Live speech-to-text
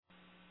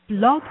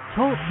Blog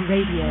Talk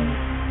Radio.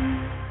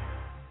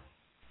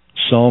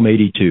 Psalm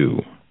 82,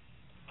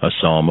 a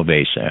psalm of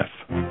Asaph.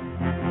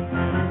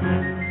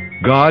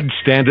 God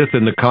standeth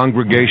in the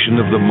congregation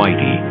of the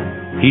mighty.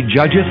 He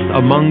judgeth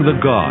among the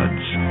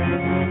gods.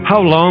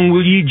 How long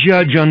will ye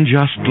judge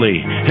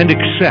unjustly, and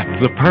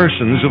accept the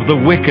persons of the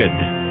wicked?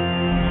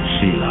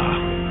 Selah.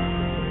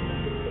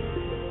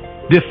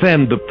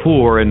 Defend the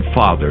poor and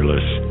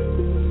fatherless.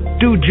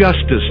 Do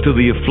justice to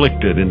the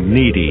afflicted and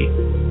needy.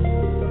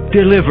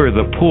 Deliver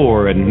the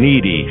poor and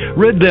needy.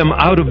 Rid them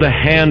out of the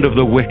hand of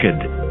the wicked.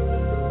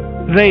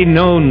 They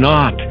know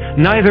not,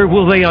 neither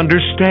will they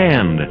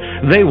understand.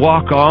 They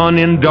walk on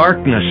in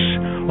darkness.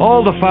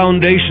 All the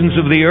foundations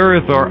of the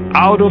earth are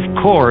out of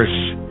course.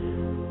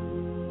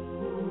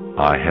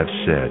 I have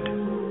said,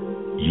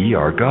 Ye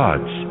are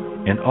gods,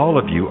 and all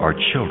of you are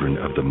children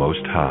of the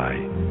Most High.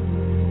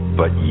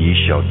 But ye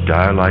shall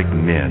die like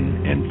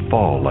men, and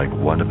fall like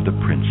one of the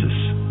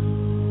princes.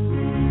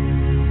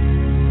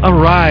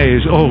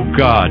 Arise, O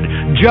God,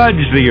 judge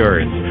the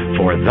earth,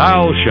 for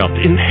thou shalt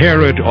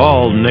inherit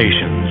all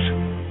nations.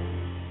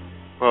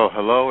 Well,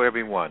 hello,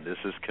 everyone. This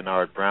is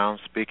Kennard Brown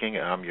speaking.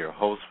 I'm your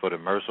host for the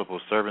Merciful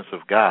Servants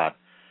of God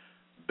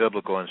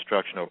Biblical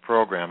Instructional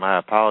Program. I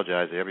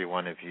apologize to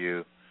everyone if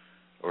you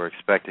were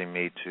expecting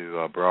me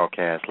to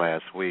broadcast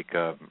last week.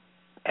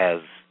 As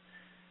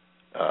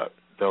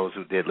those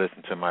who did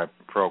listen to my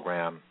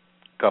program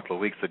a couple of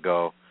weeks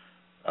ago,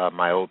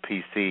 my old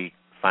PC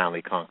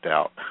finally conked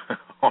out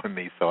on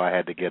me, so I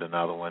had to get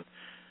another one.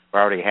 I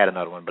already had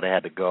another one, but I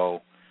had to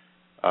go,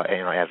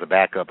 as a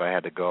backup, I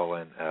had to go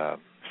and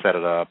set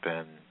it up.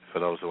 And for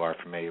those who are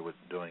familiar with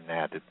doing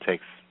that, it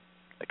takes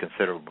a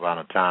considerable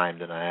amount of time.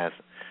 Then I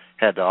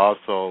had to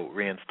also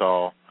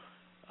reinstall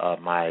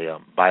my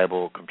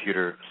Bible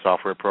computer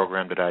software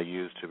program that I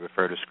use to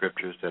refer to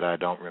scriptures that I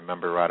don't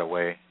remember right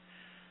away,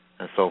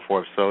 and so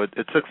forth. So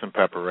it took some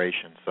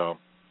preparation.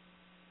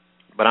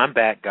 But I'm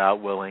back,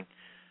 God willing,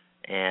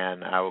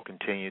 and I will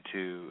continue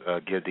to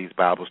give these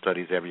Bible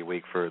studies every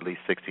week for at least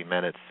 60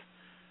 minutes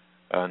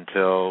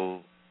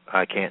until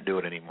I can't do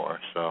it anymore.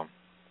 So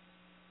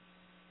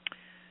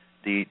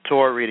the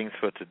Torah readings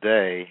for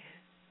today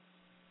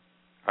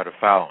are the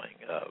following.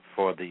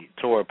 For the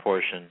Torah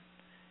portion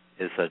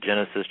is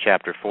Genesis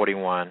chapter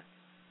 41,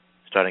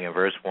 starting in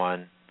verse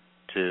 1,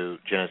 to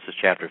Genesis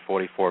chapter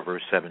 44,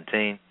 verse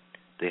 17.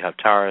 The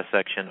Haftarah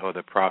section, or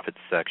the Prophets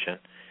section,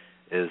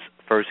 is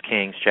 1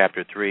 Kings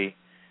chapter 3,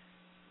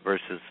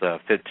 verses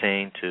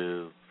 15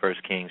 to 1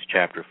 Kings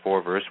chapter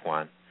 4, verse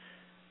 1,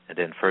 and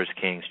then 1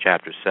 Kings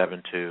chapter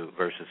 7 to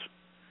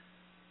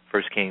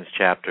 1 Kings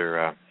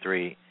chapter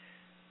 3,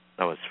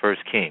 no, it's 1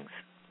 Kings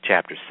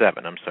chapter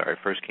 7,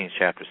 1 Kings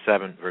chapter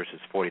 7,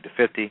 verses 40 to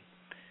 50,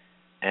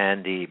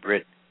 and the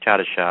Brit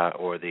Chadashah,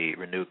 or the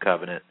Renewed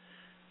Covenant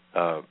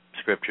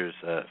scriptures,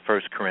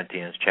 1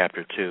 Corinthians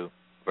chapter 2,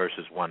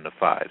 verses 1 to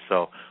 5.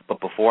 So, but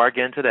before I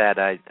get into that,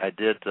 I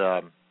did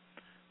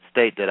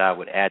state that I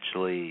would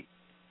actually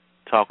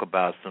talk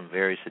about some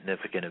very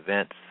significant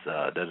events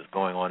that is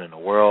going on in the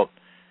world,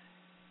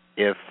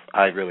 if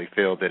I really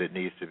feel that it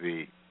needs to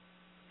be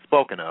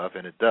spoken of,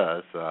 and it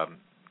does.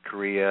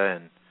 Korea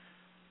and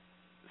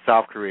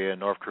South Korea and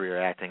North Korea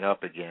are acting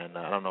up again.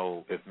 I don't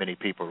know if many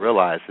people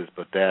realize this,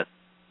 but that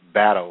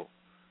battle,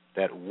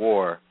 that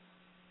war,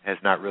 has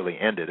not really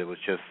ended. It was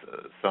just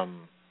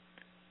some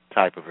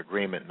type of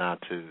agreement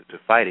not to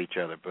fight each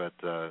other, but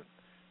the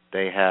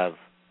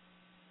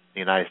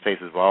United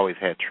States has always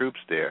had troops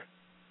there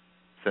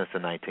since the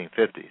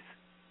 1950s.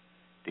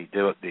 The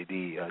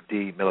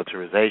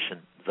demilitarization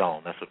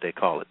zone, that's what they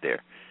call it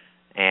there.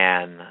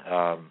 And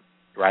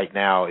right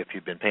now, if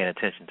you've been paying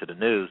attention to the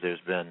news,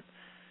 there's been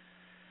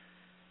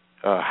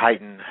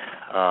heightened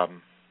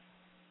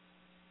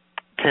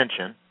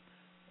tension.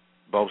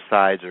 Both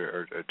sides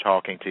are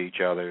talking to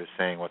each other,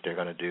 saying what they're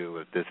going to do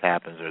if this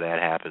happens or that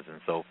happens, and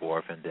so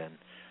forth. And then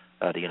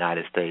the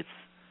United States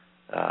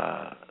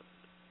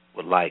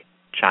would like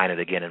China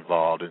to get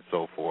involved, and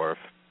so forth.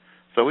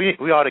 So we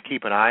ought to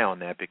keep an eye on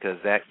that, because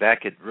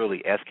that could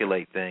really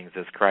escalate things,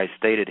 as Christ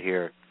stated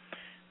here.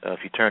 If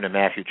you turn to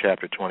Matthew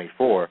chapter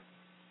 24,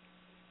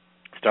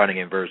 starting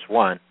in verse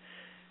 1, it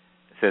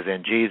says,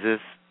 And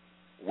Jesus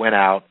went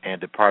out and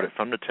departed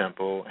from the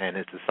temple, and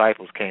his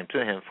disciples came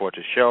to him for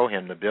to show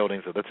him the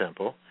buildings of the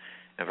temple.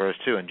 And verse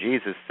 2, And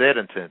Jesus said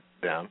unto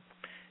them,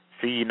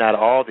 See ye not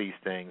all these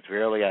things?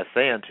 Verily I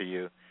say unto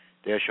you,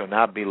 there shall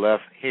not be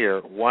left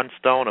here one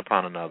stone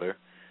upon another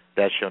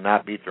that shall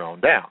not be thrown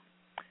down.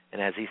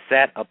 And as he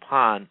sat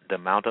upon the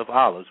Mount of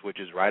Olives, which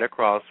is right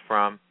across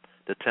from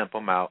the Temple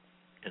Mount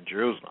in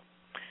Jerusalem,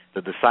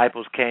 the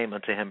disciples came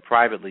unto him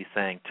privately,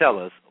 saying, Tell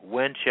us,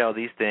 when shall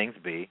these things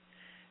be,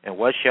 and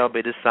what shall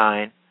be the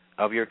sign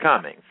of your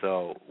coming?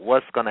 So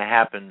what's going to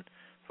happen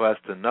for us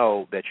to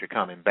know that you're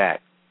coming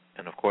back?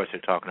 And, of course, they're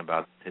talking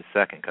about his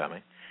second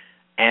coming.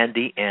 And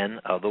the end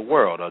of the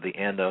world, or the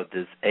end of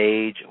this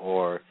age,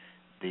 or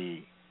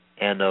the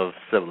end of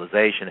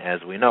civilization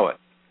as we know it.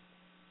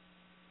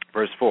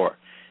 Verse 4,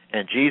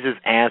 And Jesus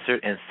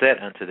answered and said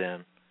unto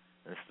them,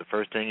 this is the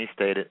first thing he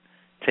stated,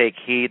 take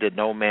heed that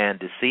no man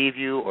deceive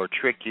you or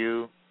trick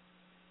you.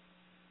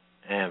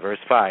 And verse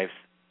 5,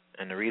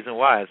 and the reason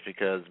why is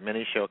because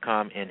many shall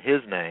come in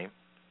his name,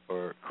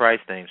 or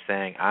Christ's name,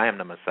 saying, I am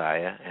the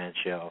Messiah, and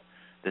shall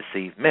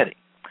deceive many.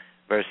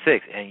 Verse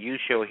 6, and you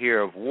shall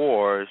hear of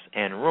wars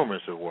and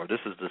rumors of war. This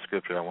is the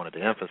scripture I wanted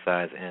to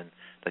emphasize in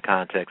the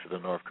context of the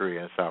North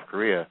Korea and South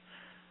Korea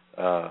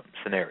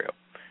scenario.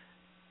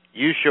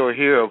 You shall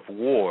hear of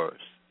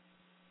wars.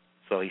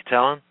 So he's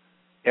telling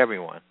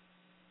everyone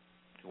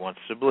who wants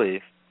to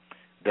believe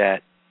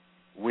that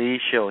we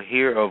shall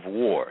hear of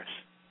wars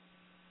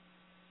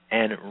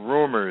and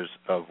rumors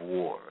of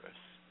wars.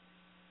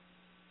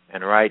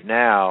 And right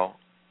now,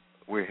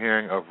 we're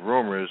hearing of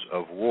rumors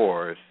of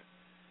wars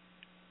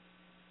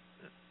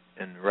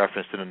in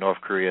reference to the North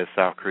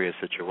Korea-South Korea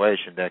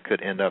situation that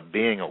could end up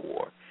being a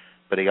war.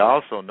 But he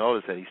also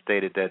noticed that he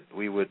stated that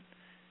we would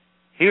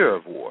hear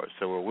of wars.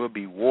 So there will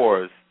be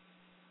wars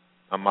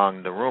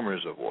among the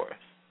rumors of wars.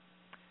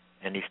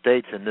 And he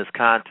states in this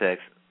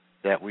context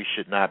that we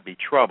should not be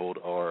troubled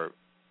or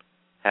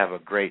have a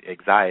great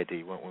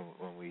anxiety when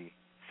we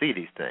see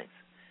these things.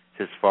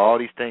 He says, for all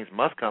these things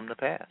must come to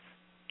pass.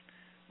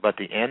 But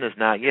the end is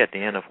not yet. The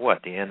end of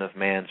what? The end of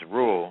man's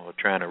rule, or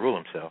trying to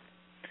rule himself.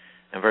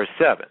 And verse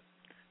 7,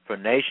 for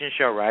nation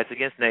shall rise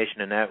against nation,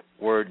 and that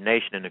word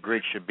nation in the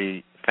Greek should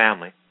be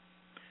family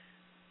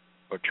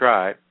or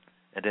tribe,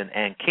 and then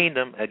and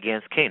kingdom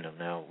against kingdom.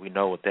 Now, we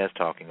know what that's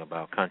talking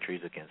about,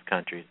 countries against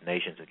countries,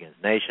 nations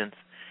against nations.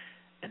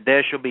 And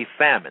there shall be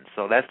famine.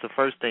 So that's the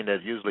first thing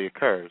that usually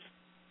occurs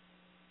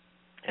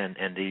in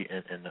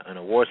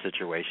a war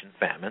situation,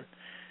 famine,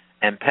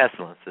 and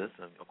pestilences.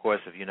 And of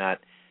course, if you're not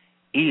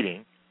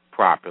eating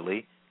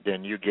properly,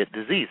 then you get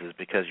diseases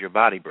because your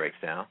body breaks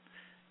down,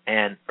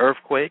 and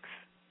earthquakes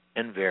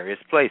in various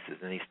places.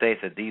 And he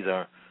states that these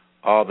are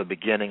all the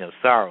beginning of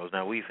sorrows.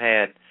 Now, we've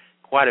had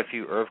quite a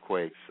few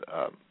earthquakes,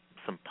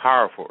 some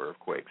powerful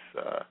earthquakes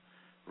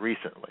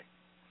recently.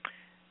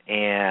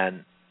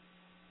 And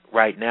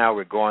right now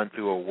we're going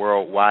through a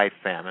worldwide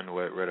famine,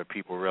 whether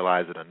people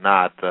realize it or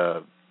not.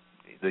 The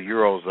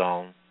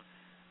Eurozone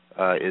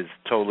is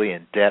totally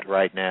in debt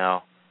right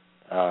now.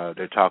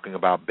 They're talking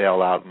about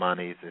bailout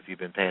monies. If you've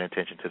been paying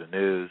attention to the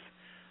news,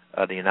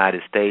 the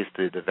United States,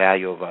 the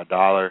value of our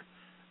dollar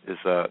is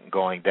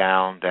going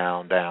down,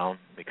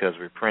 because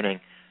we're printing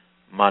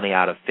money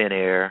out of thin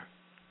air,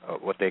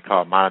 what they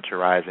call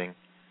monetarizing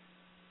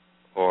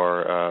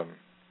or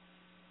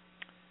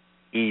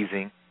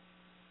easing,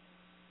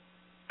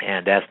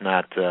 and that's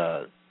not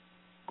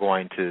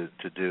going to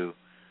do.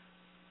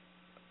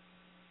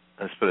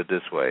 Let's put it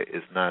this way: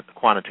 it's not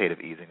quantitative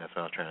easing. That's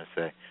what I'm trying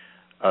to say.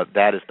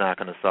 That is not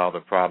going to solve the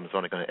problem. It's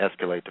only going to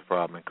escalate the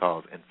problem and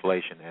cause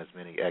inflation, as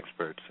many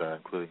experts,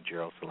 including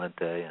Gerald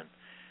Celente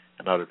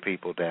and other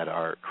people that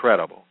are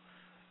credible,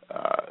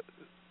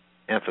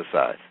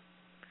 emphasize.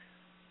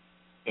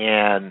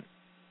 And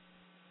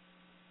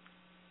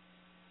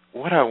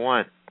what I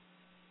want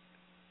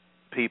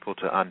people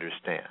to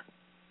understand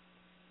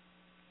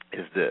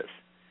is this.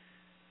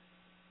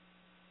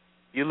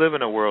 You live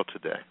in a world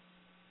today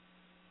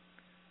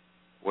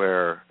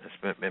where,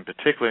 in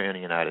particular in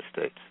the United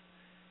States,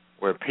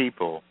 where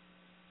people,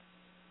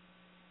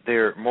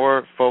 they're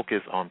more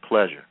focused on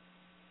pleasure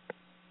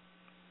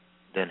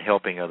than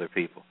helping other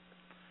people.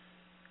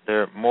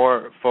 They're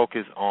more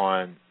focused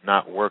on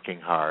not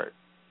working hard.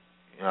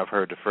 You know, I've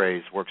heard the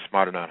phrase, work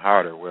smarter, not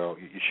harder. Well,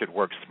 you should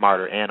work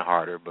smarter and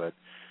harder, but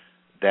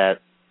that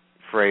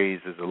phrase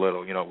is a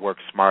little, work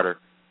smarter,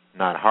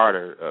 not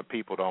harder.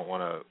 People don't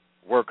want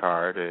to work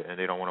hard, and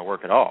they don't want to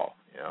work at all,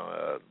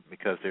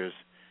 because there's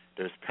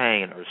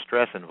pain or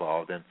stress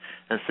involved.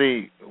 And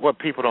see, what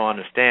people don't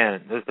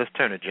understand, let's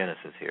turn to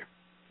Genesis here.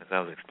 As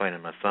I was explaining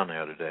to my son the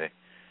other day,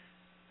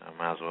 I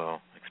might as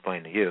well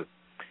explain to you.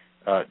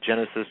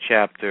 Genesis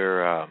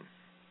chapter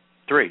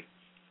 3.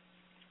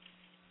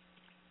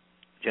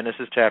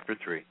 Genesis chapter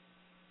 3,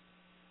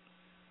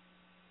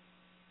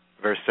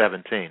 verse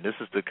 17. This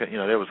is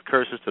there was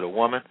curses to the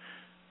woman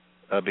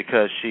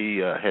because she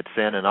had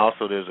sinned, and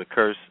also there's a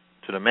curse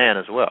to the man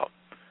as well.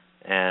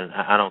 And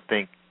I don't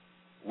think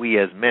we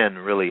as men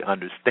really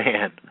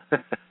understand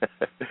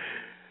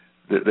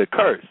the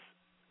curse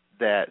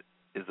that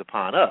is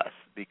upon us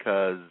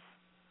because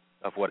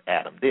of what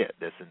Adam did,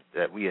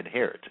 that we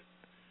inherit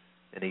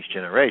in each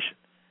generation.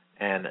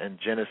 And in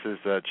Genesis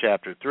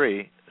chapter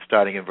 3,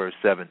 starting in verse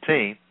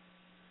 17,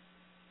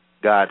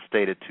 God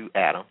stated to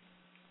Adam,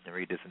 and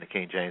read this in the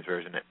King James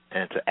Version,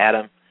 and to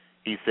Adam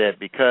he said,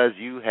 because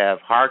you have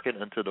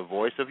hearkened unto the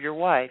voice of your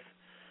wife.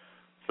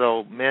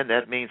 So, men,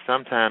 that means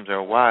sometimes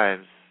our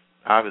wives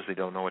obviously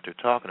don't know what they're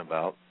talking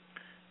about,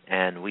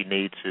 and we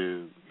need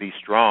to be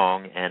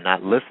strong and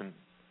not listen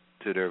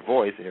to their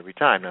voice every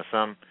time. Now,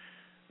 some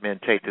men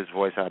take this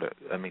voice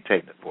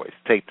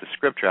take the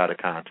scripture out of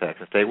context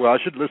and say, well, I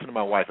should listen to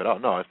my wife at all.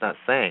 No, it's not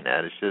saying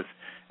that. It's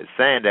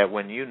saying that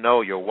when you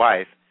know your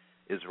wife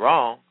is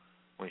wrong,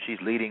 when she's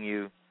leading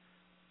you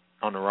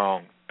on the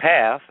wrong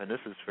path, and this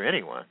is for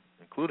anyone,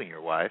 including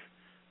your wife,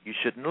 you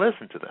shouldn't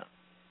listen to them.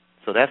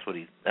 So that's what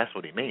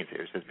he means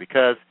here. It says,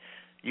 because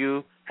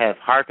you have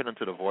hearkened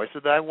unto the voice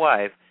of thy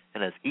wife,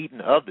 and hast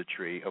eaten of the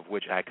tree of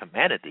which I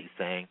commanded thee,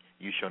 saying,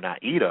 you shall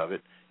not eat of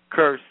it,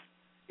 cursed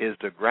is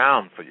the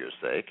ground for your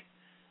sake,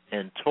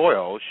 and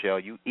toil shall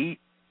you eat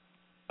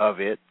of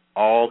it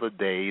all the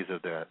days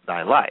of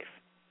thy life.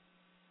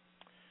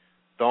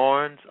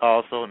 Thorns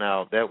also,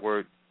 now that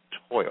word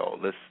toil,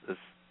 let's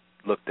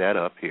look that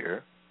up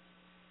here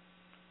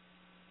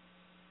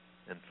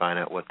and find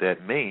out what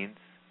that means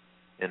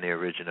in the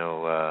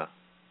original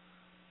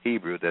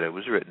Hebrew that it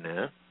was written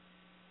in.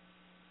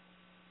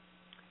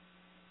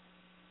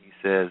 He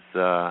says,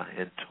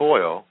 in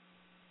toil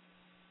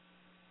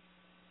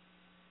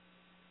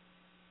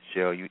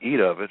shall you eat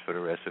of it for the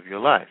rest of your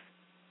life.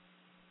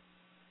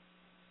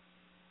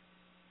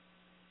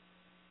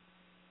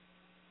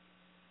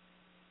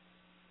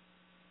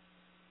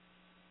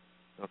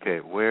 Okay,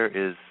 where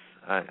is,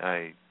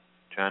 I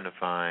trying to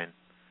find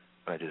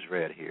what I just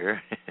read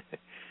here.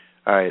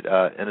 All right,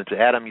 and to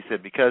Adam he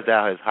said, because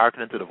thou hast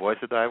hearkened unto the voice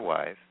of thy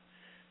wife,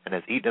 and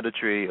hast eaten of the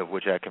tree of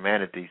which I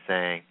commanded thee,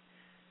 saying,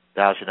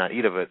 thou shalt not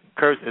eat of it,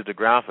 cursed is the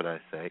ground for thy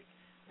sake,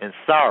 and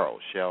sorrow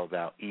shall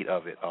thou eat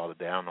of it all the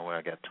day. I don't know where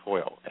I got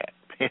toil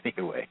at.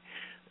 Anyway,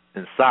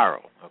 and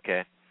sorrow,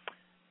 okay?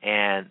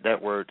 And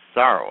that word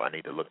sorrow, I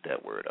need to look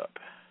that word up.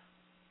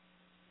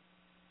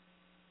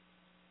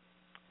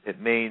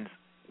 It means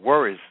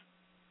worries,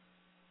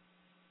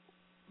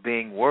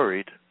 being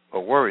worried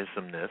or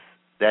worrisomeness,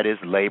 that is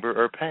labor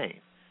or pain.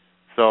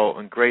 So,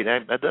 and great,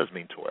 that does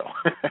mean toil.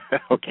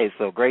 Okay,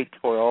 so great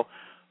toil,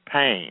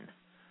 pain.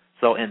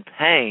 So in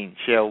pain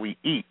shall we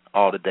eat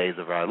all the days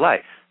of our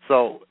life.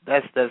 So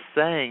that's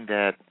saying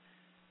that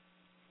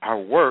our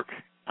work,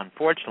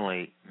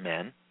 unfortunately,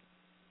 men,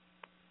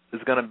 is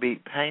going to be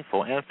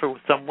painful. And for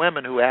some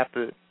women who have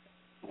to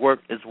work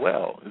as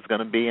well, is going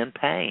to be in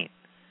pain.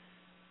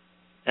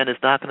 And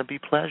it's not going to be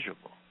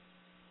pleasurable.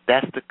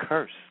 That's the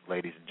curse,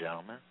 ladies and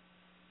gentlemen.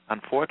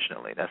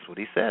 Unfortunately, that's what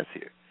he says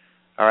here.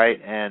 All right,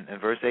 and in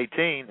verse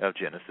 18 of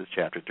Genesis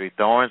chapter 3,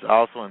 thorns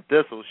also and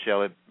thistles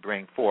shall it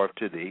bring forth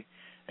to thee,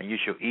 and you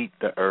shall eat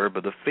the herb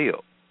of the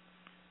field.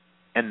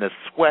 And the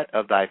sweat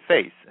of thy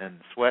face, and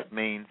sweat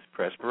means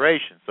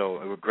perspiration,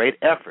 so with great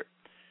effort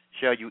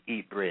shall you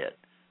eat bread,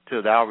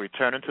 till thou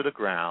return unto the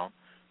ground,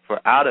 for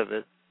out of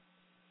it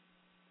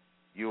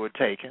you were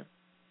taken,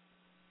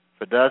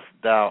 for thus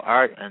thou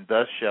art, and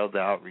thus shalt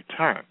thou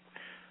return.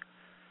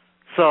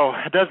 So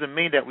it doesn't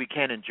mean that we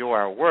can't enjoy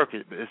our work.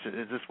 It's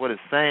just what it's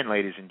saying,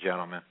 ladies and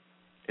gentlemen,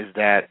 is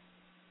that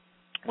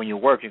when you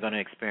work, you're going to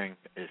experience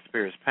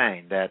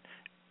pain, that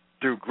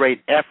through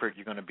great effort,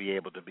 you're going to be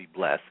able to be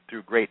blessed.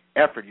 Through great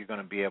effort, you're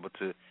going to be able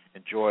to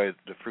enjoy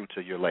the fruits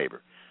of your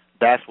labor.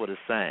 That's what it's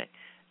saying.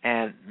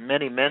 And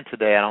many men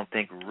today, I don't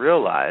think,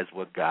 realize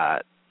what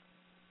God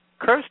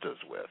cursed us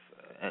with.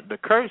 And the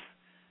curse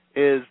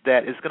is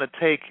that it's going to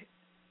take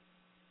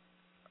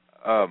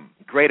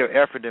greater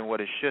effort than what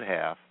it should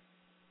have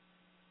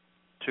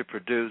to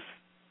produce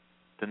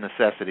the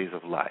necessities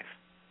of life.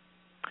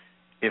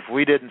 If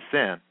we didn't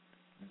sin,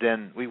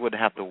 then we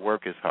wouldn't have to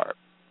work as hard.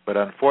 But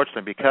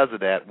unfortunately, because of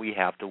that, we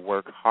have to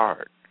work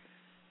hard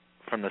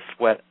from the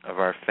sweat of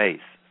our face,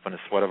 from the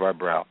sweat of our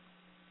brow,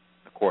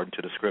 according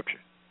to the Scripture.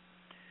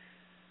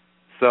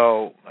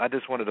 So I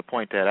just wanted to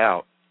point that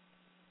out,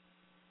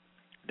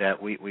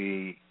 that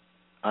we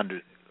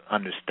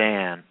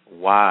understand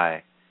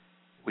why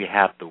we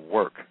have to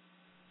work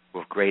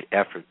with great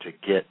effort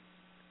to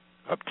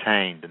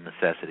obtain the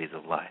necessities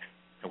of life.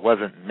 It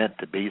wasn't meant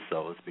to be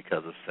so. It's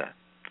because of sin.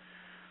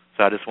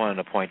 So I just wanted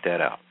to point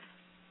that out.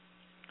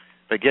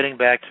 But getting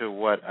back to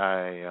what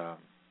I am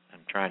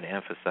trying to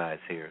emphasize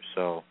here.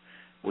 So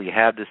we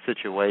have this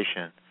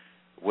situation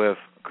with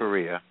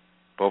Korea,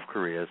 both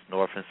Koreas,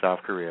 North and South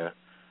Korea.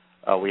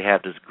 We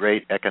have this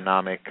great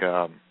economic,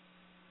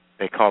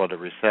 they call it a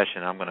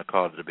recession. I'm going to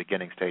call it the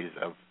beginning stages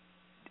of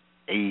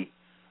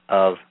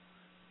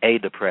a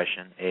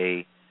depression,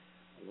 a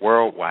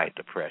worldwide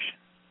depression.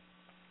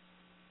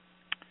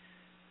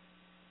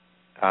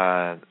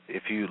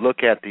 If you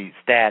look at the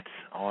stats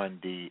on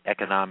the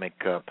Economic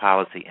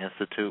Policy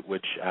Institute,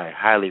 which I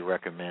highly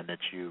recommend that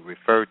you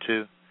refer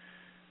to,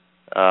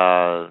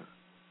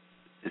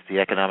 it's the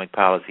Economic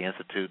Policy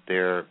Institute.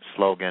 Their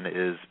slogan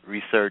is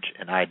Research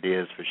and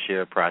Ideas for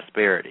Shared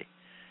Prosperity.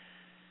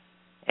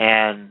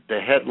 And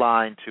the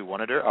headline to one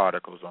of their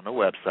articles on the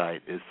website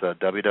is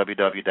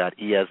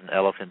www.e as in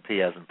elephant,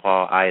 p as in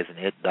Paul, I as in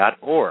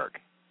it.org.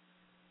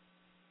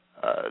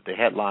 The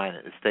headline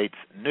states,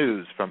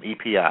 news from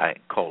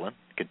EPI,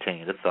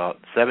 continuing the thought,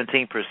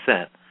 17%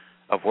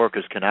 of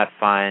workers cannot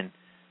find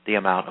the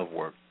amount of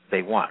work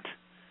they want.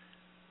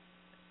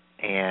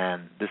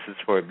 And this is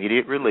for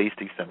immediate release,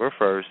 December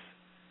 1st.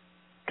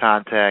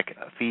 Contact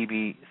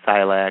Phoebe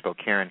Silag or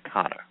Karen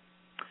Connor.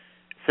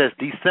 It says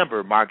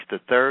December marks the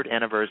third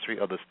anniversary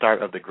of the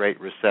start of the Great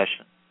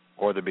Recession,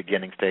 or the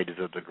beginning stages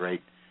of the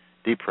Great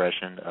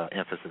Depression.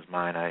 Emphasis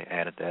mine, I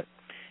added that.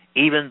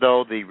 Even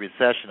though the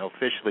recession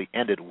officially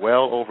ended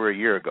well over a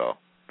year ago,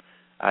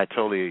 I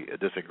totally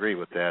disagree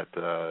with that.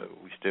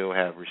 We still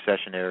have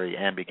recessionary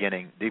and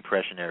beginning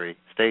depressionary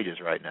stages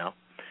right now.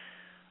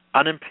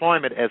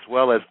 Unemployment as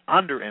well as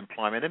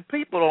underemployment, and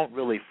people don't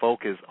really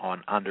focus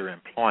on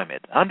underemployment.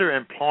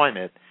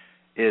 Underemployment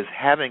is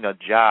having a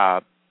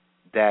job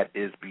that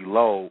is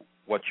below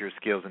what your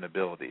skills and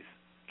abilities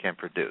can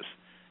produce.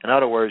 In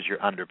other words,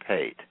 you're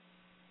underpaid,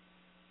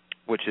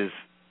 which is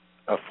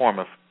a form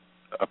of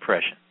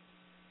oppression.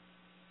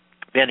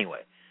 Anyway,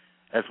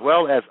 as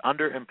well as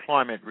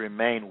underemployment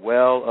remain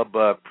well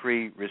above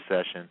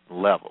pre-recession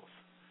levels.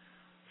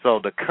 So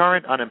the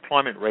current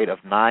unemployment rate of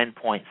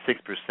 9.6%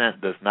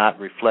 does not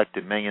reflect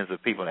the millions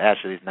of people.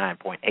 Actually, it's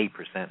 9.8%,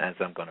 as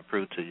I'm going to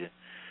prove to you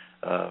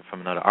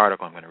from another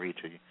article I'm going to read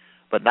to you.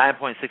 But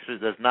 9.6%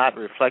 does not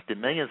reflect the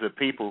millions of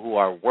people who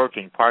are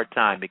working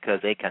part-time because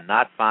they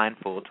cannot find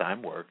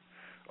full-time work,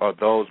 or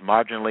those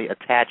marginally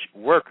attached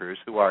workers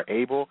who are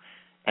able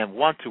and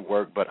want to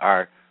work but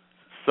are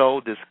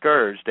so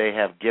discouraged they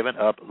have given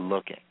up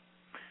looking.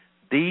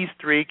 These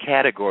three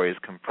categories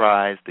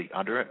comprise the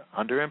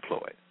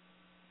underemployed.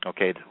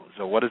 Okay,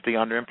 so what is the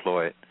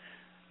underemployed?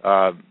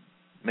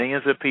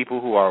 Millions of people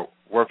who are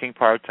working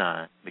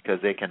part-time because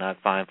they cannot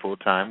find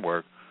full-time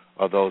work,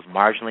 or those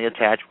marginally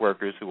attached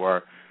workers who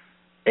are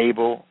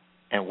able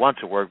and want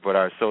to work but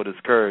are so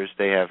discouraged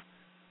they're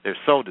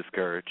so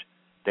discouraged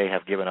they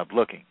have given up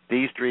looking.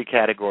 These three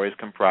categories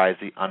comprise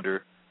the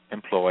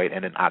underemployed,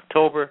 and in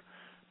October,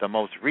 the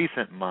most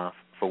recent month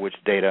for which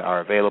data are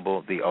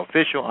available, the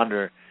official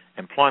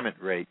underemployment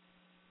rate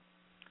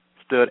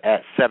stood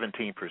at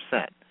 17%.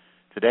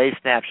 Today's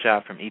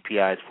snapshot from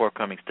EPI's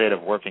forthcoming State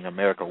of Working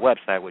America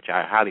website, which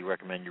I highly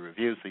recommend you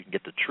review so you can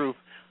get the truth,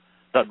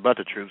 nothing but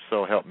the truth,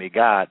 so help me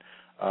God,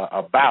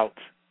 about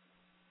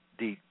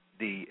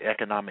the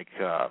economic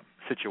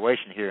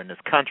situation here in this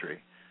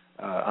country.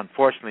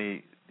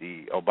 Unfortunately,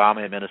 the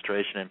Obama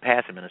administration and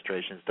past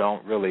administrations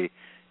don't really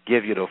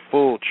give you the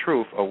full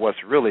truth of what's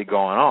really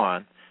going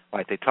on.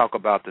 Like they talk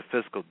about the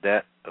fiscal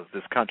debt of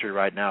this country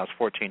right now is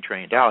 $14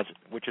 trillion,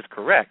 which is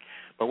correct.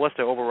 But what's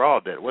the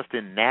overall debt? What's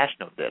the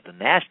national debt? The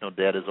national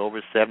debt is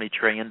over $70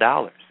 trillion.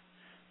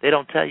 They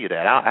don't tell you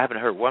that. I haven't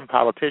heard one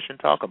politician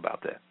talk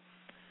about that.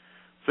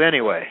 So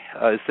anyway,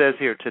 it says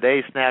here,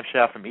 today's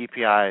snapshot from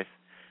EPI's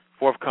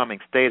forthcoming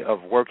State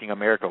of Working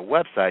America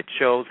website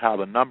shows how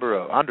the number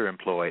of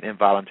underemployed,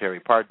 involuntary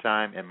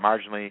part-time, and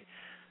marginally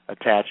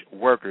attached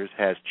workers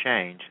has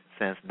changed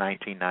since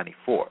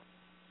 1994.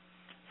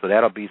 So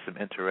that'll be some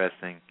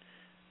interesting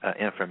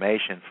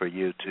information for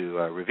you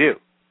to review.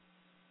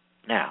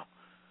 Now,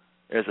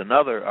 there's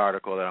another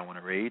article that I want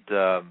to read.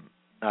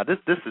 Now, this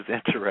is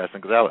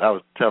interesting because I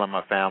was telling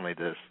my family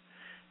this,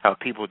 how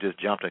people just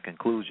jump to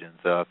conclusions.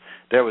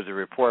 There was a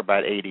report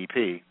by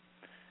ADP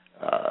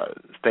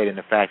stating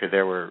the fact that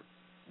there were,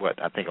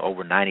 I think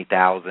over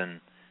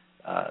 90,000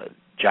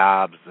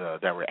 jobs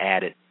that were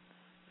added.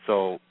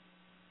 So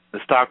the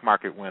stock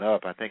market went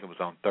up. I think it was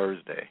on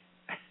Thursday.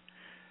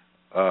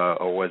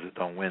 Or was it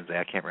on Wednesday?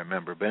 I can't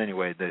remember. But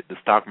anyway, the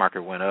stock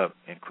market went up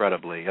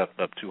incredibly, up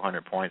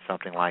 200 points,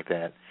 something like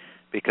that,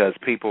 because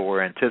people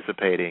were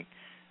anticipating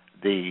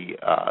the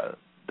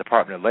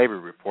Department of Labor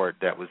report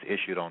that was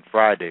issued on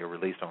Friday or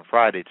released on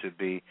Friday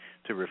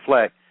to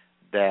reflect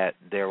that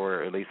there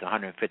were at least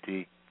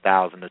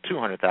 150,000 to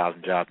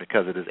 200,000 jobs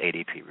because of this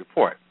ADP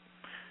report.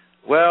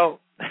 Well,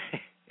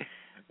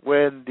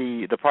 when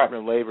the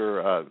Department of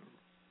Labor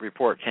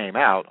report came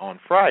out on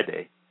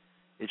Friday,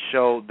 it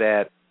showed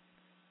that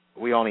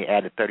we only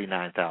added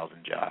 39,000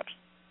 jobs.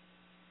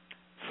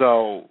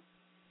 So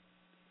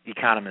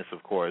economists,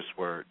 of course,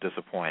 were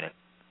disappointed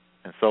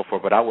and so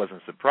forth, but I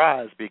wasn't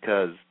surprised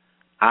because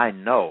I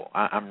know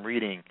I'm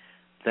reading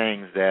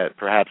things that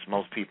perhaps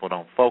most people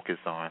don't focus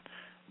on,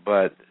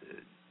 but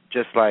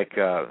just like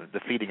the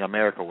Feeding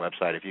America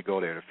website, if you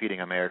go there to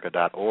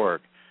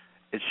feedingamerica.org,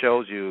 it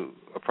shows you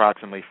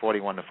approximately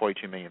 41 to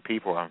 42 million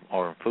people are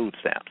on food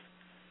stamps.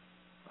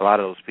 A lot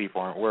of those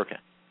people aren't working.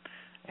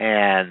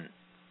 And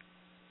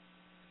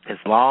as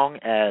long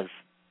as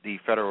the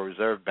Federal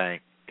Reserve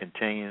Bank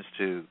continues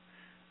to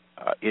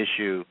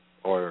issue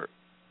or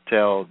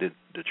tell the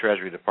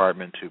Treasury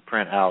Department to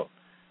print out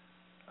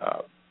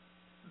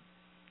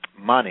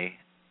money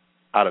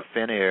out of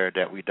thin air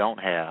that we don't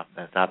have,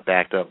 that's not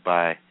backed up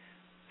by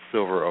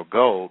silver or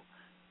gold,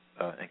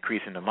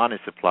 increasing the money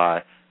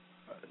supply,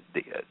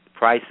 the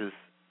prices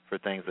for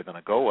things are going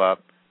to go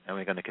up, and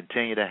we're going to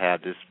continue to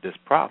have this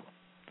problem.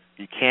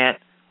 You can't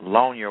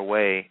loan your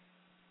way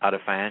out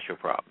of financial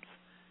problems,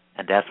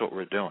 and that's what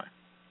we're doing.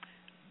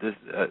 This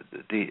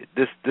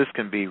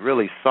can be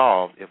really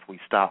solved if we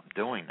stop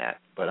doing that,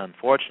 but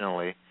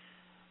unfortunately,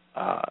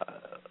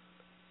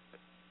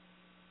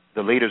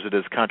 the leaders of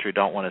this country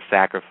don't want to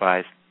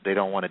sacrifice. They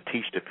don't want to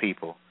teach the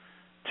people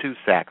to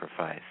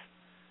sacrifice,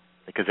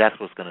 because that's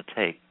what's going to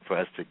take for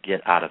us to get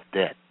out of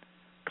debt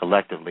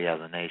collectively as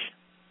a nation.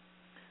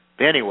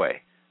 But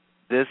anyway,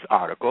 this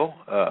article,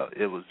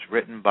 it was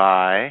written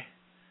by,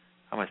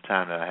 how much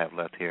time do I have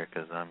left here?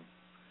 Because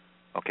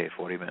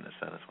 40 minutes.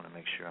 I just want to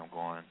make sure I'm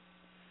going.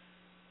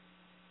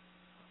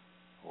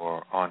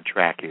 or on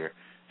track here.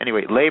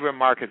 Anyway, labor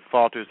market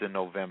falters in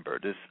November.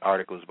 This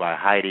article is by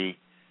Heidi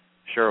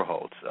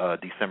Sherholtz,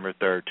 December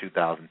 3rd,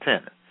 2010.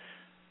 It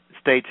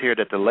states here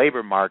that the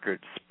labor market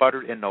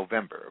sputtered in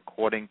November,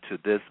 according to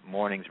this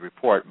morning's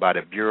report by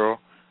the Bureau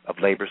of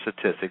Labor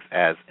Statistics,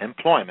 as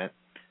employment,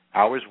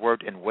 hours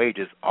worked, and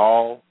wages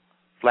all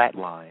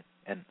flatlined,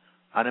 and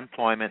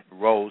unemployment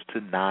rose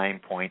to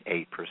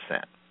 9.8%.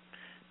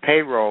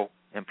 Payroll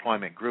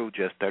employment grew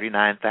just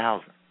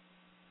 39,000.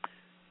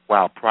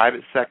 While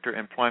private sector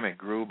employment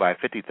grew by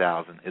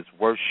 50,000, it's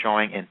worth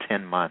showing in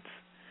 10 months.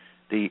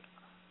 The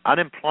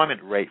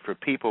unemployment rate for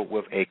people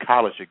with a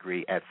college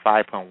degree at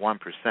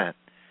 5.1%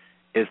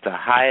 is the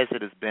highest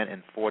it has been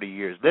in 40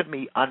 years. Let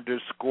me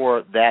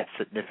underscore that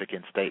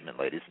significant statement,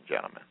 ladies and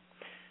gentlemen.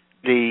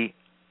 The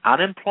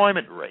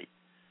unemployment rate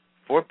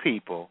for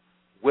people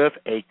with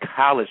a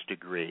college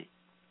degree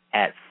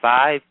at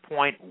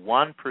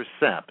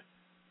 5.1%,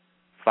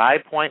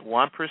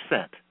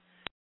 5.1%,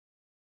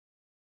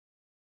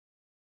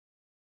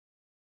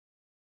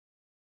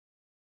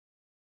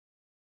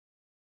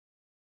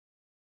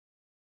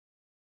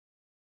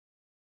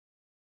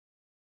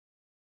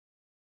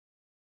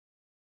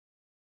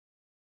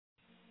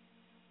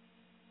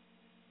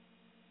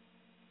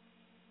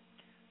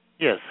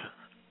 yes,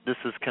 this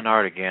is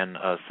Kennard again.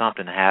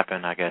 Something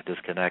happened. I got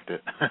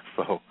disconnected,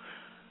 so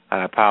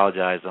I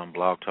apologize on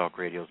Blog Talk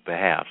Radio's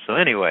behalf. So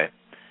anyway,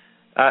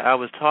 I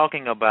was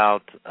talking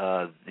about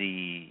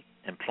the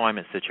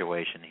employment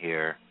situation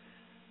here,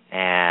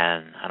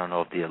 and I don't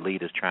know if the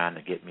elite is trying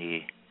to get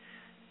me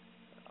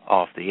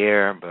off the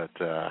air,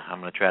 but I'm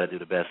going to try to do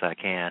the best I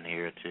can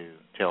here to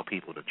tell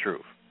people the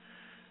truth.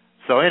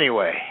 So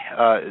anyway,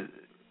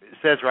 it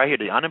says right here,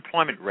 the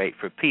unemployment rate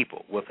for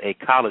people with a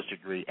college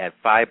degree at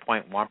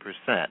 5.1%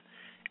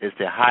 is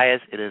the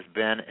highest it has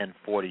been in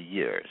 40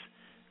 years.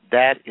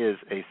 That is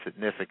a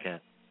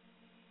significant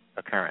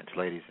occurrence,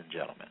 ladies and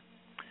gentlemen.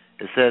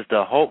 It says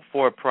the hope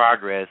for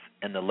progress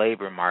in the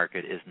labor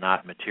market is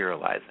not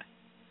materializing.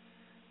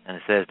 And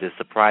it says this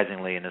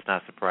surprisingly, and it's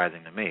not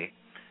surprising to me,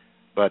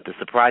 but the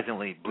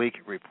surprisingly bleak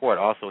report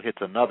also hits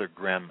another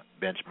grim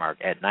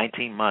benchmark. At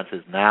 19 months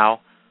is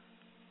now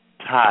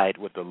tied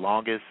with the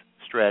longest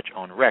stretch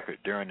on record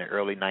during the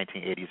early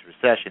 1980s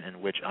recession,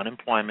 in which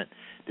unemployment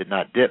did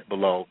not dip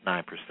below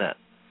 9%.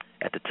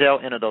 At the tail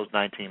end of those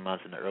 19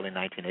 months in the early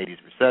 1980s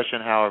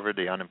recession, however,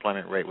 the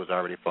unemployment rate was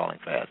already falling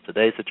fast.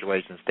 Today's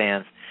situation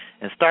stands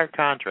in stark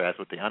contrast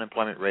with the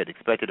unemployment rate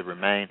expected to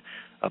remain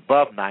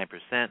above 9%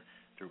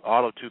 through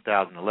all of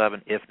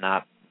 2011, if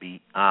not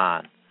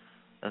beyond.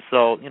 And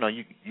so,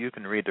 you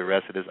can read the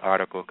rest of this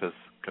article because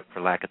for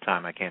lack of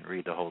time I can't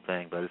read the whole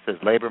thing, but it says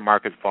labor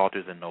market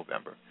falters in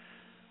November.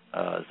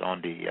 It's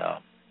on the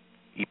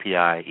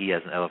EPI, E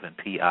as an elephant,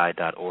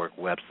 PI.org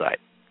website.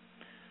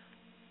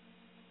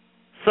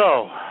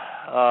 So,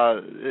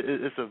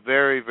 it's a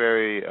very,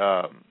 very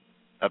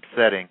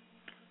upsetting.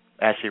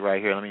 Actually, right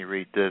here, let me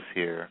read this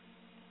here.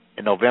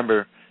 In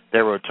November,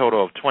 there were a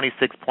total of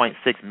 26.6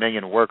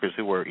 million workers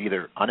who were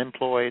either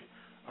unemployed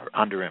or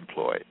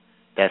underemployed.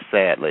 That's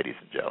sad, ladies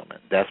and gentlemen.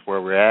 That's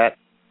where we're at,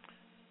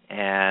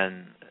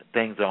 and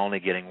things are only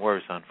getting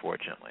worse,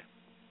 unfortunately.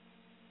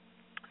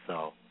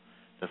 So,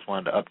 just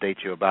wanted to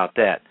update you about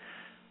that.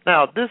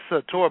 Now, this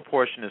Torah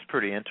portion is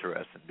pretty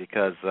interesting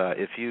because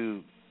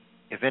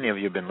if any of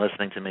you have been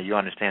listening to me, you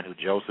understand who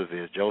Joseph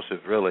is. Joseph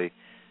really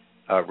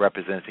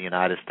represents the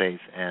United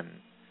States and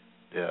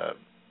the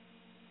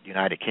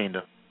United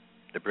Kingdom,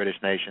 the British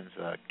nations,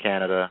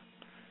 Canada.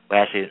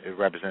 Well, actually, it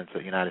represents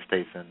the United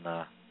States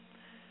and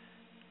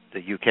the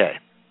UK.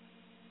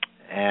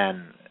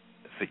 And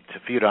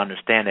for you to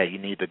understand that, you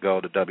need to go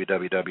to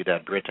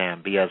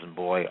www.britam, B as in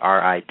boy,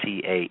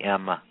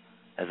 RITAM,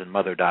 as in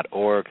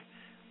mother.org.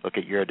 Look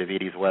at Ura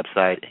Davidi's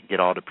website and get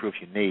all the proof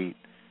you need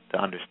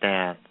to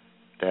understand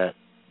that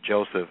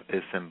Joseph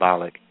is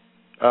symbolic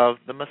of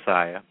the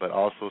Messiah, but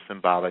also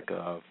symbolic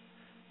of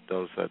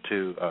those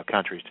two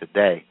countries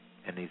today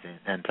in these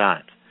end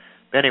times.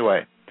 But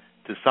anyway,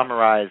 to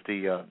summarize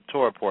the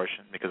Torah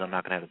portion, because I'm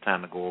not going to have the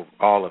time to go over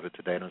all of it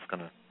today, I'm just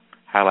going to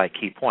highlight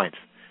key points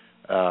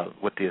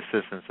with the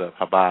assistance of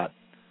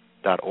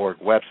Chabad.org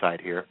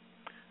website here.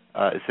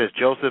 It says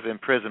Joseph's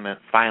imprisonment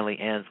finally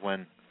ends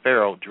when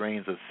Pharaoh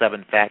dreams of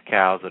 7 fat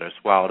cows that are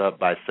swallowed up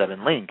by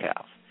 7 lean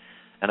cows,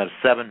 and of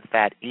 7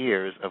 fat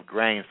ears of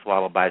grain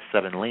swallowed by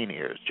 7 lean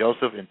ears.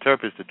 Joseph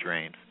interprets the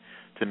dreams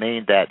to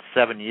mean that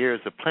 7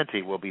 years of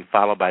plenty will be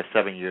followed by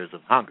 7 years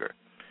of hunger,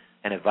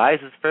 and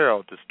advises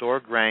Pharaoh to store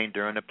grain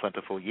during the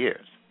plentiful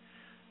years.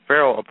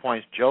 Pharaoh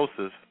appoints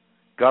Joseph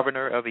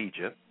governor of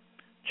Egypt.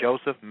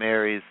 Joseph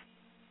marries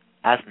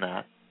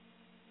Asenath,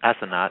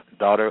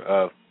 daughter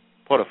of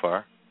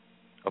Potiphar,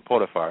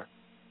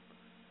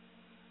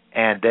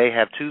 and they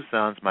have 2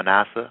 sons,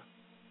 Manasseh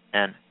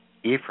and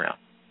Ephraim.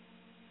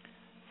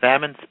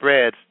 Famine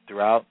spreads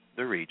throughout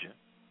the region,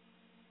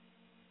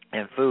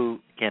 and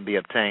food can be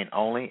obtained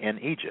only in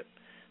Egypt.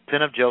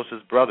 10 of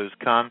Joseph's brothers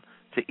come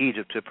to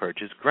Egypt to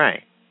purchase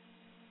grain.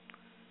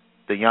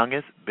 The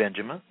youngest,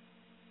 Benjamin,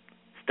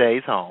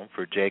 stays home,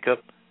 for Jacob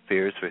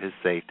fears for his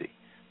safety.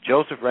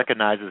 Joseph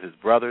recognizes his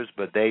brothers,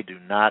 but they do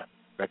not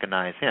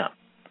recognize him.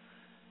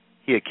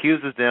 He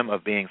accuses them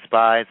of being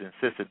spies,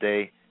 insists that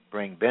they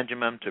bring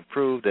Benjamin to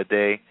prove that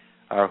they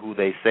are who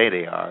they say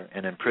they are,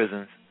 and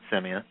imprisons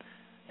Simeon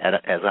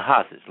as a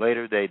hostage.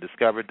 Later, they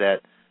discovered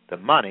that the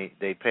money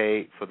they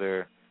paid for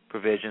their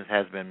provisions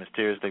has been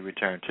mysteriously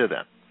returned to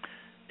them.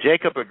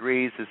 Jacob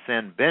agrees to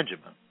send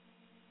Benjamin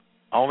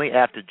only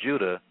after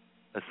Judah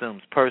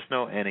assumes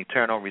personal and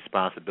eternal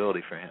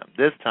responsibility for him.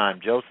 This time,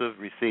 Joseph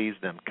receives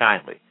them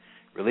kindly,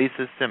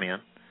 releases Simeon,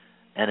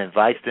 and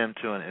invites them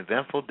to an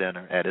eventful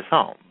dinner at his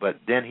home. But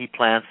then he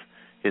plants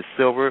his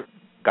silver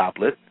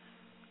goblet,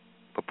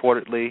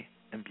 purportedly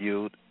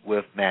imbued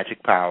with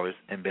magic powers,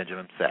 in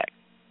Benjamin's sack.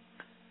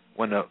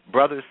 When the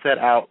brothers set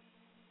out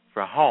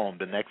for home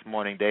the next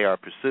morning, they are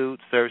pursued,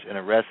 searched, and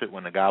arrested.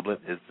 When the goblet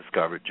is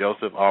discovered,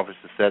 Joseph offers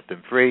to set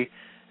them free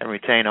and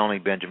retain only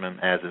Benjamin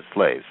as his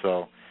slave.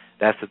 So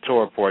that's the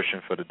Torah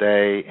portion for the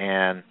day,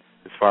 and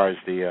as far as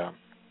the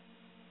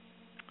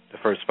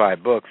first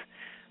 5 books.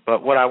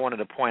 But what I wanted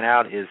to point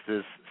out is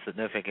this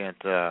significant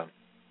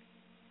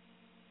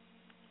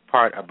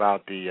part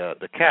about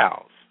the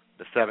cows,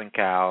 the 7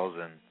 cows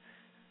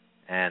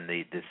and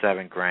the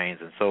 7 grains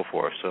and so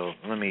forth. So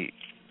let me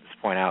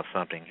just point out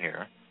something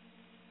here.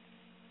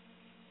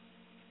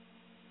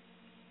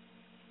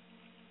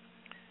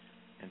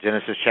 In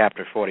Genesis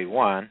chapter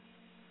 41,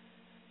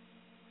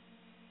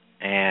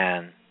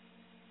 and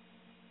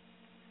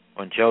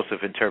when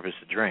Joseph interprets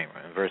the dream,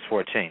 in verse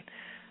 14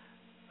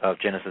 of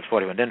Genesis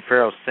 41. Then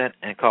Pharaoh sent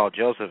and called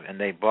Joseph, and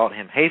they brought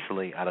him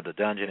hastily out of the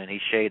dungeon, and he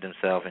shaved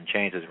himself and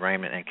changed his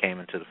raiment and came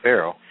into the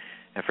Pharaoh.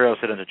 And Pharaoh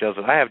said unto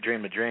Joseph, I have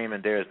dreamed a dream,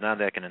 and there is none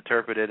that can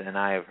interpret it, and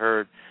I have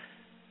heard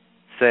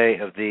say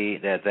of thee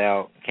that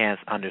thou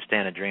canst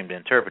understand a dream to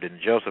interpret it.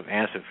 And Joseph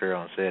answered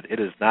Pharaoh and said, It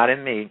is not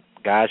in me.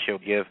 God shall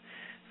give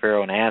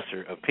Pharaoh an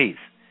answer of peace.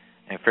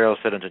 And Pharaoh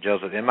said unto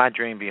Joseph, In my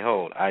dream,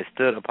 behold, I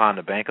stood upon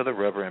the bank of the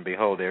river, and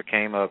behold, there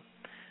came up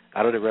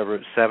out of the river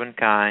 7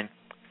 kine,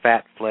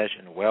 fat flesh,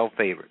 and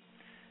well-favored.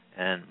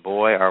 And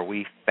boy, are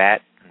we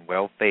fat and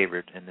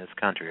well-favored in this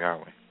country, are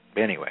we?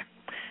 But anyway.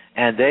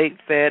 And they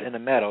fed in the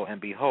meadow,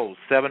 and behold,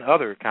 7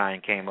 other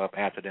kine came up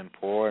after them,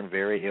 poor and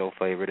very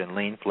ill-favored, and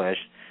lean flesh,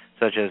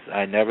 such as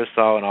I never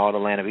saw in all the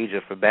land of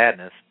Egypt for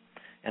badness.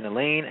 And the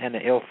lean and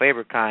the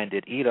ill-favored kind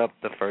did eat up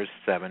the first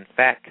 7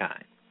 fat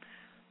kine.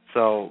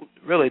 So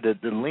really, the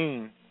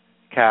lean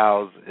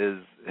cows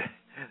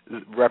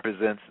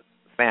represents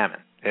famine,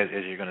 as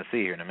you're going to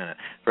see here in a minute.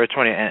 Verse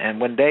 20, and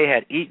when they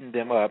had eaten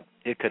them up,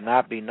 it could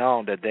not be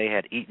known that they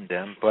had eaten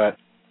them, but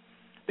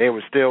they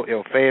were still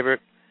ill-favored,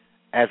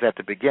 as at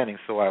the beginning.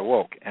 So I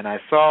woke, and I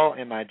saw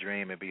in my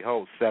dream, and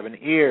behold, 7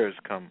 ears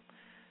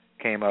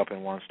came up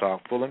in one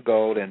stalk, full of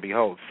gold, and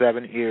behold,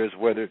 7 ears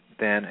withered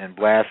then and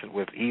blasted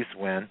with the east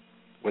wind,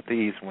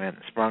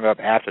 sprung up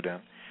after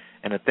them,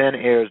 and the thin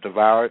ears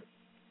devoured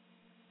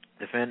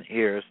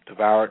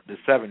the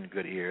 7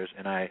 good ears,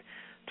 and I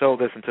told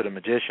this unto the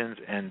magicians,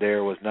 and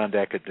there was none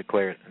that could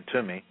declare it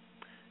unto me.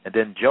 And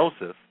then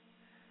Joseph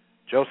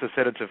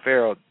said unto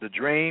Pharaoh, The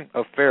dream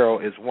of Pharaoh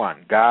is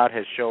one. God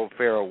has showed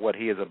Pharaoh what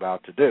he is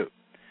about to do.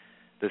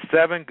 The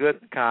 7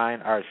 good kine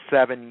are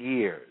 7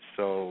 years.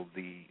 So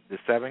the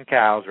 7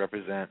 cows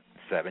represent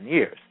 7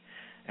 years.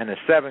 And the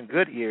 7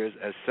 good ears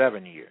are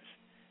 7 years.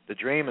 The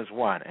dream is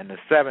one. And the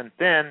 7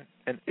 thin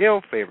and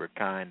ill-favored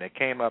kind that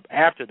came up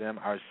after them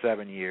are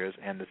 7 years.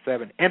 And the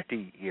 7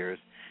 empty ears,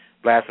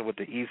 blasted with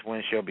the east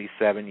wind, shall be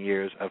 7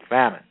 years of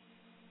famine.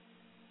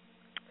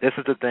 This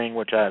is the thing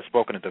which I have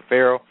spoken unto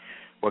Pharaoh.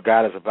 What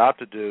God is about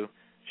to do,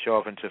 show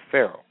up unto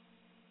Pharaoh.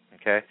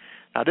 Okay?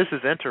 Now, this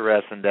is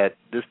interesting that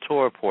this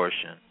Torah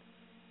portion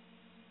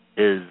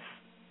is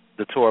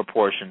the Torah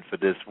portion for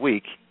this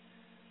week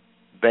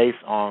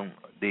based on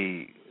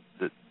the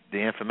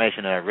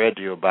information that I read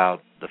to you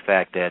about the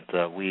fact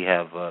that we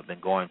have been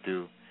going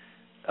through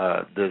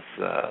this.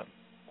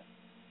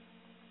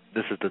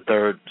 This is the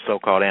 3rd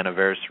so-called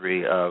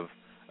anniversary of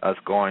us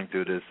going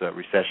through this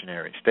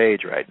recessionary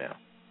stage right now.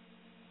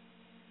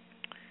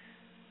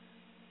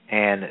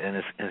 And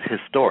it's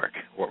historic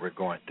what we're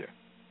going through.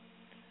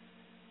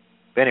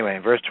 But anyway,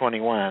 in verse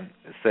 21,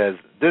 it says,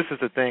 This is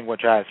the thing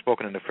which I have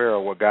spoken unto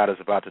Pharaoh, what God is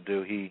about to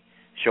do, he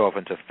showeth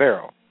unto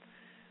Pharaoh.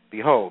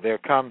 Behold, there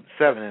come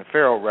 7, and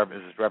Pharaoh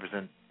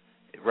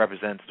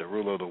represents the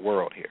ruler of the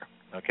world here.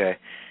 Okay?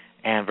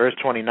 And verse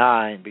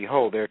 29,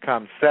 Behold, there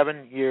come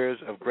 7 years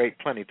of great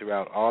plenty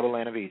throughout all the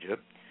land of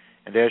Egypt,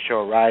 and there shall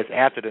arise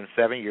after them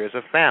 7 years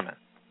of famine.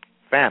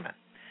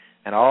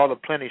 And all the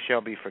plenty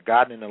shall be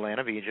forgotten in the land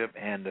of Egypt,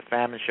 and the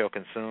famine shall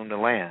consume the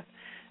land.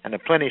 And the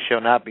plenty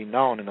shall not be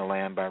known in the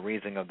land by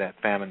reason of that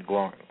famine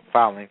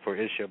following, for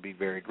it shall be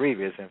very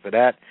grievous. And for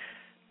that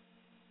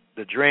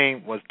the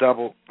dream was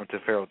doubled unto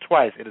Pharaoh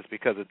twice. It is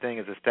because the thing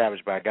is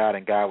established by God,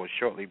 and God will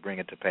shortly bring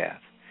it to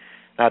pass.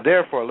 Now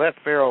therefore let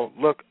Pharaoh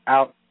look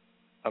out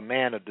a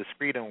man of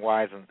discreet and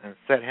wise, and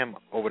set him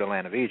over the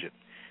land of Egypt.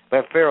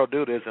 Let Pharaoh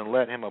do this, and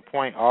let him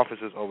appoint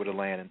officers over the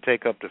land, and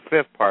take up the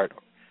 5th part,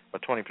 or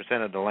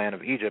 20% of the land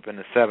of Egypt, and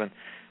the 7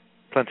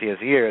 plenteous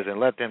years, and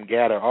let them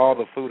gather all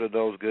the food of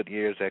those good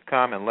years that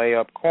come, and lay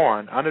up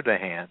corn under the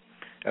hand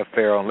of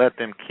Pharaoh, and let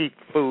them keep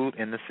food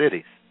in the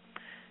cities.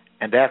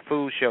 And that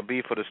food shall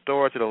be for the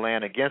storage of the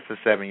land against the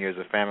 7 years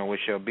of famine,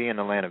 which shall be in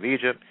the land of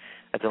Egypt,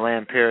 that the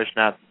land perish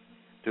not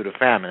through the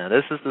famine. Now,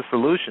 this is the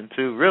solution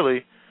to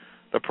really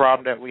the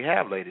problem that we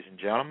have, ladies and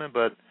gentlemen.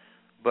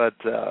 But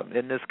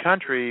in this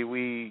country,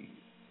 we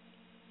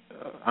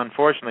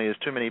unfortunately, there's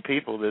too many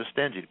people that are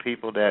stingy,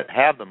 people that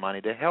have the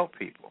money to help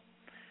people.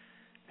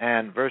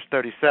 And verse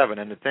 37,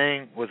 and the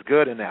thing was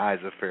good in the eyes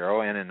of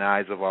Pharaoh and in the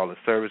eyes of all the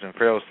servants. And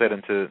Pharaoh said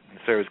unto the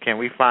servants, can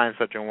we find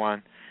such a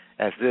one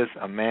as this,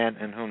 a man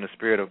in whom the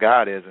Spirit of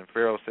God is? And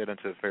Pharaoh said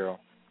unto Pharaoh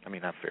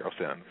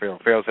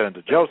said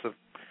unto Joseph,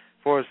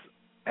 for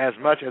as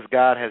much as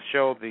God has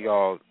showed thee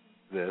all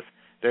this,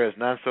 there is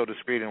none so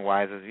discreet and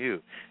wise as you.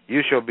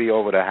 You shall be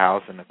over the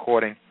house, and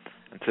according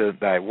unto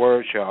thy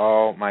word shall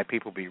all my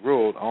people be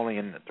ruled, only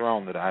in the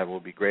throne that I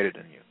will be greater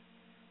than you.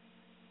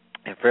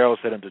 And Pharaoh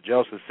said unto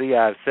Joseph, see,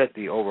 I have set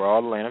thee over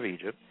all the land of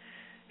Egypt.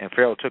 And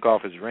Pharaoh took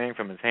off his ring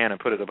from his hand and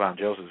put it upon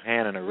Joseph's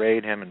hand, and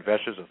arrayed him in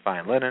vestures of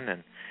fine linen,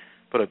 and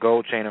put a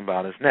gold chain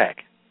about his neck.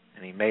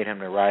 And he made him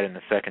to ride in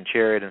the second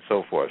chariot, and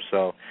so forth.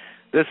 So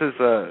this is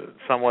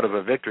somewhat of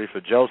a victory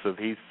for Joseph.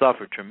 He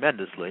suffered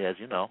tremendously, as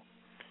you know,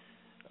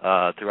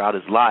 throughout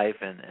his life,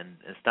 and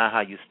it's not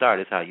how you start,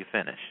 it's how you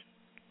finish.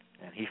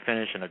 And he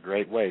finished in a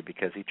great way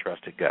because he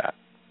trusted God.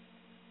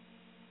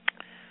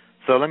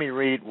 So let me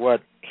read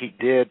what he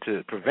did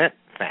to prevent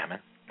famine.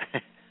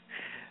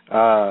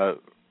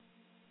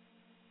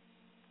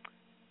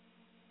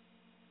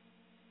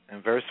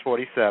 In verse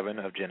 47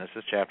 of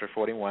Genesis chapter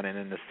 41, and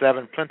in the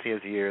 7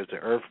 plenteous years the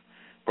earth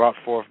brought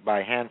forth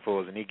by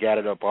handfuls, and he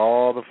gathered up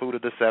all the food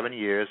of the 7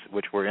 years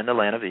which were in the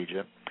land of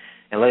Egypt,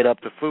 and laid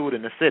up the food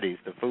in the cities,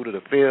 the food of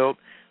the field,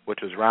 which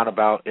was round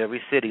about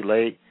every city,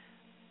 laid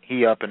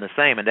he up in the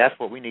same. And that's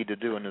what we need to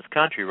do in this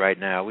country right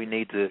now. We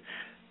need to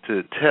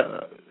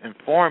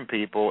inform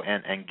people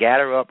and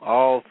gather up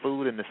all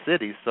food in the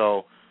city,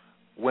 so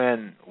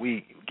when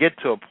we get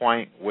to a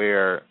point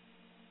where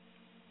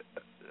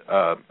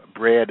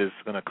bread is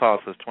going to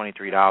cost us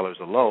 $23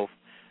 a loaf,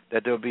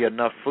 that there'll be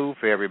enough food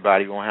for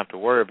everybody. We won't have to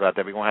worry about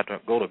that. We won't have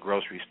to go to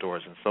grocery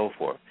stores and so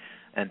forth.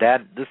 And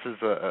this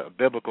is a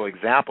biblical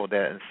example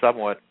that is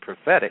somewhat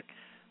prophetic.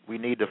 We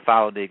need to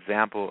follow the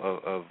example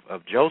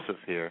of Joseph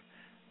here.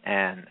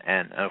 And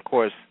of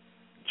course,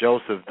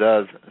 Joseph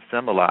does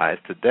symbolize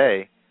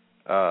today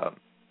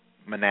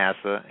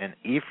Manasseh and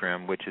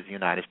Ephraim, which is the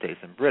United States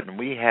and Britain.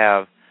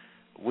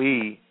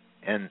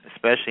 And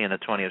especially in the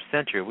 20th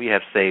century, we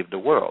have saved the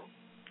world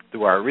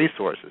through our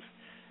resources.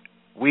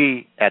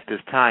 We, at this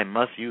time,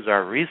 must use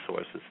our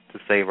resources to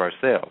save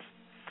ourselves.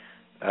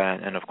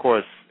 And of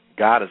course,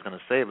 God is going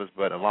to save us,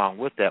 but along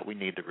with that, we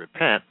need to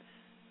repent,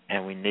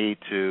 and we need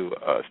to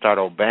start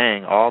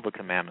obeying all the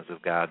commandments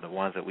of God, the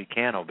ones that we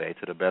can obey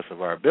to the best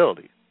of our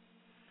ability.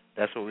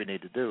 That's what we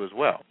need to do as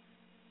well.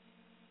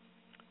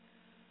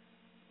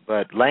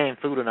 But laying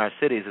food in our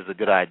cities is a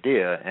good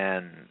idea,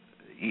 and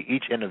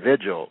each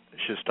individual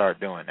should start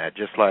doing that.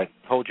 Just like,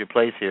 hold your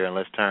place here, and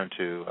let's turn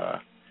to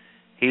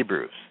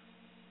Hebrews.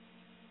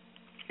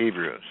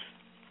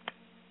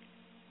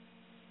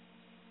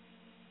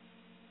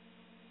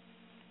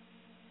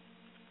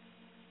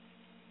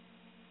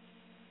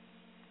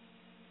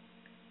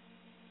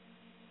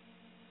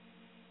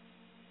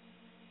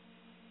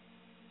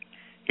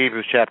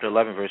 Hebrews chapter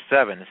 11, verse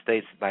 7, it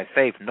states, by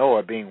faith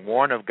Noah, being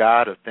warned of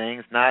God of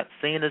things not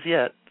seen as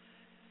yet,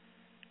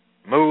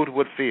 moved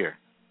with fear,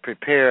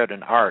 prepared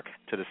an ark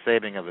to the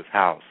saving of his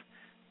house,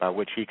 by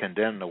which he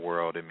condemned the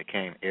world and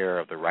became heir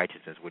of the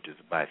righteousness which is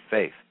by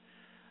faith.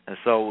 And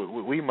so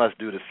we must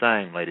do the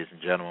same, ladies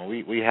and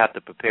gentlemen. We have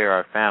to prepare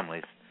our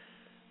families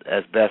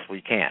as best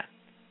we can.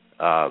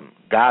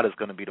 God is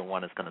going to be the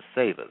one that's going to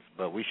save us,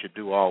 but we should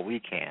do all we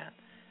can.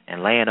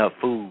 And laying up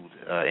food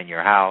in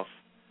your house,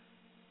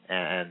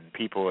 and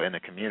people in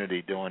the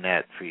community doing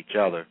that for each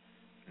other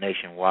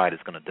nationwide is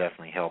going to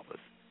definitely help us,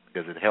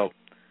 because it helped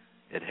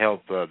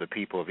the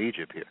people of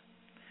Egypt here.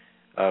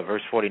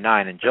 Verse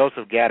 49, and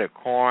Joseph gathered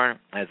corn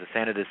as the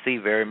sand of the sea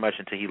very much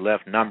until he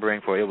left numbering,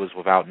 for it was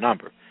without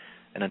number.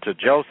 And unto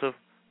Joseph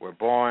were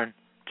born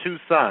 2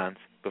 sons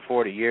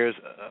before the years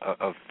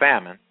of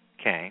famine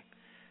came,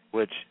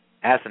 which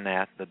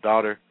Asenath, the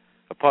daughter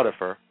of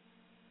Potiphar,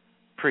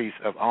 priest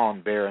of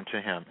On, bare unto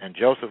him. And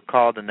Joseph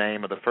called the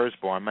name of the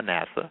firstborn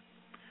Manasseh,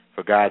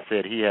 for God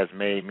said, he has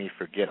made me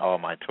forget all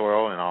my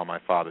toil and all my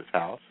father's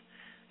house.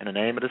 And the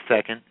name of the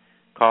second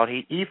called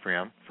he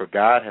Ephraim, for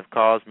God hath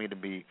caused me to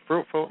be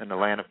fruitful in the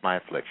land of my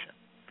affliction.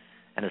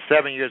 And the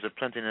 7 years of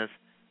plenteousness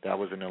that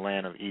was in the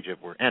land of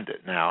Egypt were ended.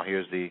 Now,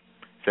 here's the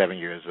 7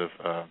 years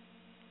of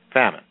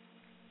famine.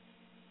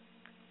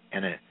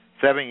 And the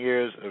 7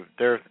 years of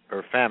dearth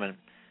or famine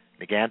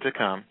began to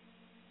come,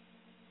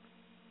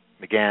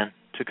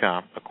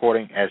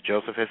 according as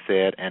Joseph had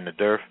said, and the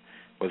dearth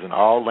was in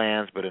all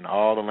lands, but in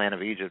all the land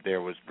of Egypt there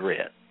was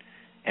bread.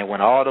 And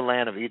when all the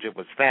land of Egypt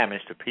was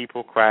famished, the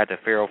people cried to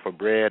Pharaoh for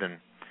bread, and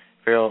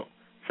Pharaoh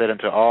said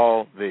unto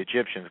all the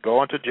Egyptians,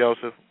 Go unto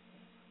Joseph,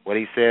 what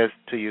he says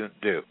to you,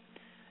 do.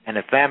 And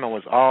the famine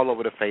was all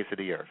over the face of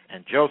the earth.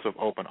 And Joseph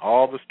opened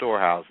all the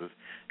storehouses,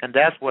 and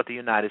that's what the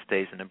United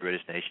States and the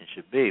British nation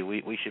should be.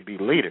 We should be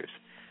leaders,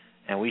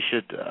 and we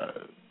should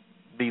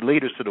be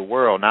leaders to the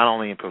world, not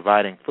only in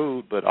providing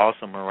food, but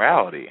also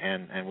morality,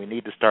 and we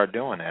need to start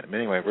doing that. But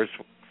anyway, verse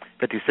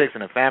 56,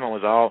 and the famine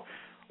was all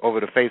over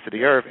the face of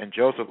the earth, and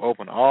Joseph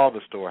opened all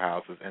the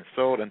storehouses and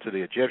sold unto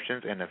the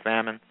Egyptians, and the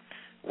famine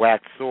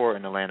waxed sore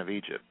in the land of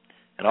Egypt.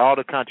 And all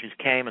the countries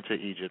came into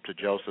Egypt to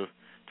Joseph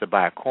to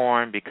buy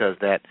corn, because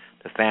that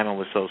the famine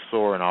was so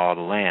sore in all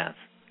the lands.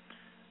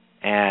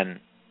 And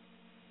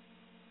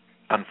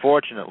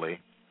unfortunately,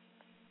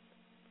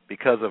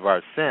 because of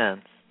our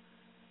sins,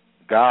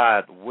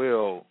 God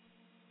will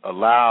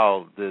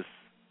allow this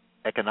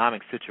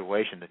economic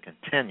situation to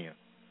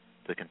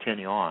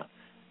continue on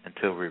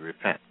until we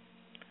repent.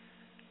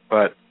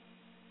 But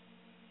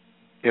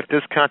if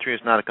this country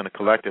is not going to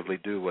collectively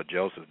do what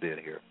Joseph did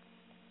here,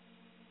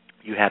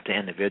 you have to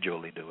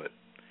individually do it.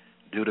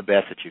 Do the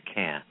best that you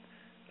can.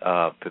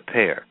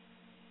 Prepare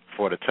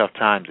for the tough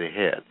times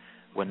ahead.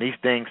 When these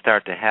things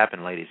start to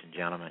happen, ladies and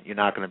gentlemen, you're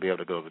not going to be able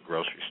to go to the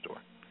grocery store.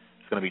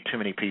 There's going to be too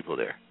many people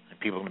there, and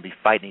people are going to be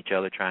fighting each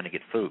other trying to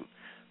get food.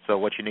 So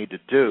what you need to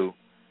do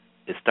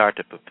is start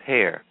to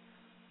prepare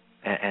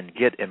and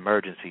get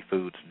emergency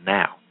foods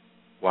now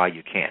while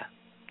you can.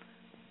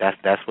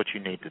 That's what you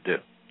need to do.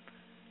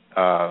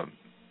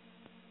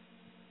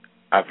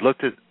 I've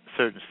looked at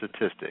certain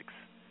statistics.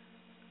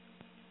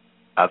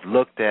 I've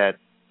looked at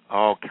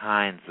all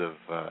kinds of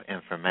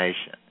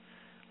information.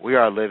 We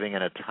are living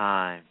in a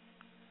time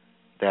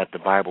that the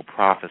Bible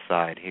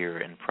prophesied here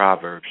in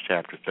Proverbs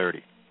chapter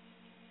 30.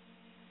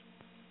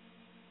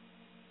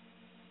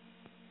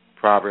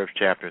 Proverbs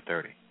chapter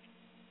 30.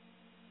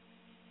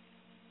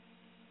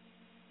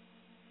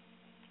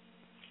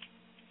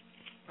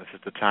 This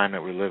is the time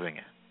that we're living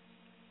in.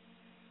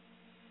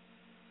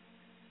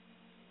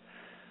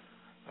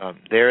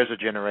 There is a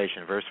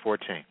generation, verse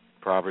 14,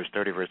 Proverbs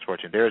 30, verse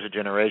 14. There is a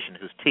generation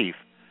whose teeth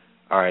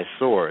are as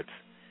swords,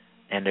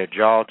 and their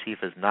jaw teeth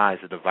as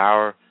knives to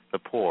devour the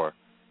poor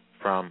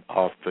from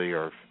off the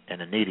earth,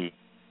 and the needy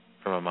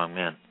from among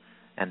men.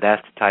 And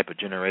that's the type of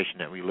generation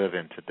that we live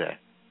in today.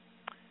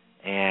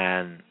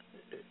 And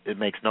it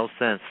makes no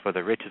sense for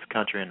the richest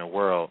country in the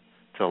world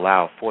to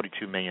allow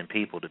 42 million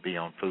people to be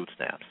on food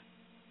stamps.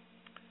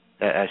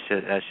 That's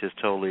just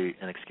totally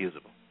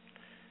inexcusable.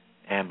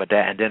 And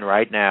then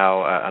right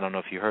now, I don't know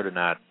if you heard or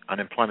not,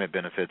 unemployment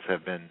benefits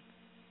have been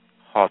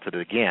halted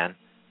again,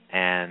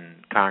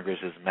 and Congress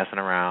is messing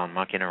around,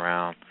 monkeying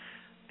around,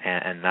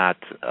 and not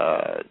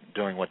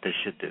doing what they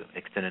should do,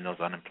 extending those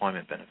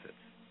unemployment benefits.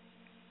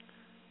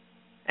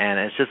 And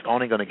it's just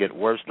only going to get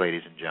worse,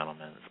 ladies and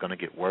gentlemen. It's going to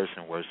get worse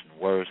and worse and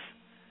worse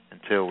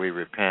until we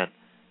repent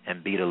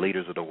and be the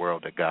leaders of the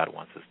world that God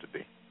wants us to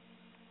be.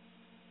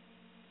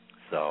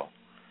 So,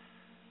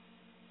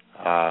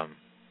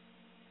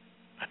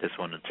 I just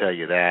wanted to tell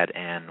you that,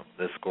 and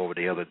let's go over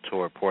the other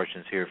Torah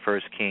portions here.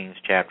 1 Kings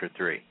chapter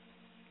 3.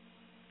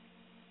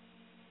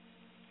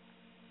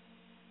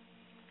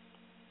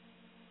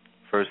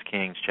 1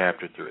 Kings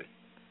chapter 3.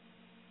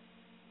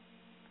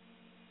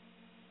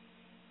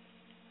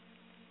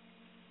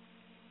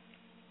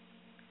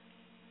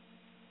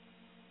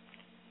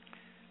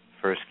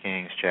 First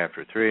Kings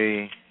chapter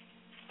 3,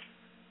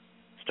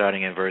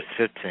 starting in verse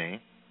 15.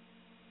 It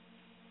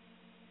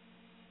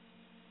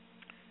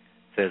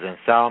says, And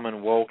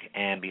Solomon woke,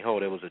 and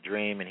behold, it was a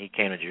dream, and he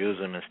came to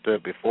Jerusalem and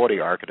stood before the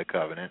ark of the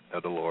covenant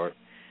of the Lord,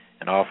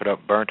 and offered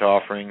up burnt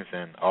offerings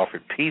and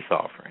offered peace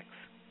offerings,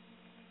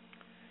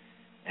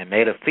 and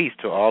made a feast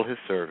to all his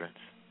servants.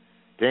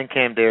 Then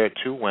came there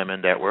 2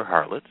 women that were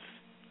harlots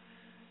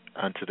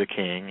unto the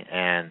king,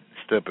 and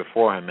stood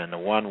before him. And the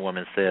one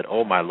woman said,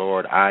 O my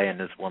lord, I and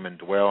this woman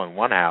dwell in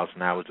one house,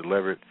 and I was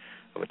delivered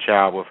of a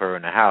child with her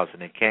in the house.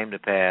 And it came to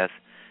pass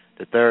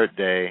the 3rd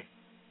day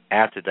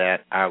after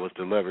that I was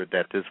delivered,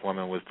 that this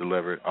woman was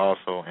delivered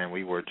also, and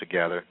we were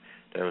together.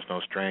 There was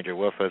no stranger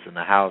with us in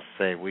the house,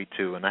 save we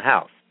 2 in the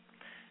house.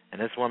 And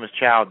this woman's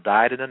child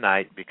died in the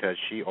night, because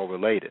she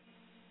overlaid it.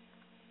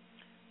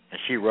 And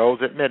she rose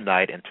at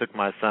midnight, and took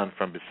my son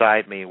from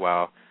beside me,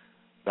 while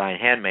thine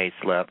handmaid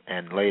slept,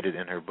 and laid it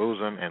in her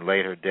bosom, and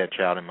laid her dead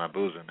child in my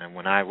bosom. And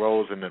when I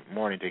rose in the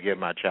morning to give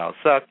my child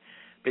suck,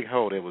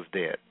 behold, it was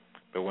dead.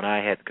 But when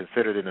I had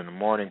considered it in the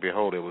morning,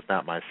 behold, it was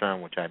not my son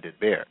which I did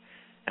bear.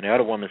 And the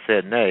other woman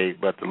said, Nay,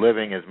 but the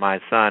living is my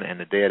son, and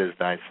the dead is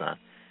thy son.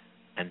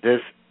 And this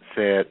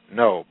said,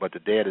 No, but the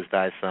dead is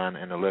thy son,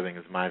 and the living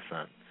is my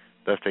son.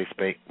 Thus they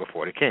spake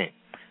before the king.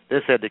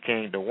 This said the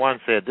king. The one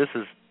said, This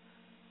is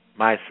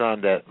my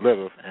son that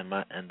liveth, and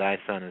thy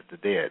son is the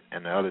dead.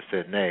 And the other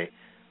said, Nay,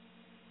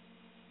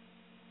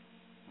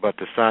 but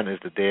the son is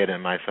the dead,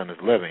 and my son is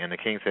living. And the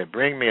king said,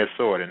 Bring me a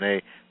sword. And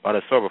they brought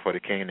a sword before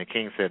the king. And the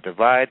king said,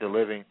 Divide the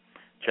living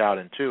child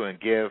in 2, and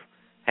give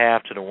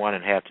half to the one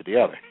and half to the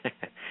other.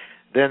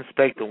 Then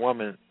spake the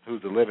woman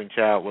whose the living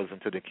child was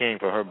unto the king,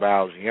 for her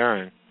bowels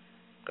yearned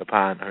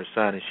upon her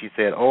son. And she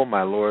said, O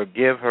my Lord,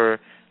 give her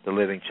the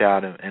living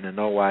child, and in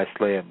no wise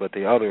slay it. But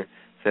the other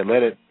said,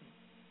 Let it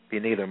be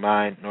neither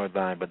mine nor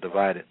thine, but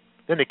divided.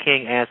 Then the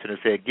king answered and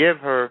said, Give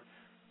her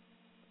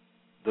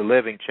the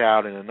living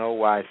child, and in no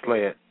wise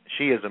slay it.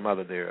 She is the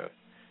mother thereof.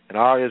 And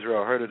all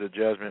Israel heard of the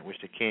judgment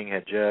which the king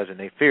had judged, and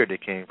they feared the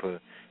king, for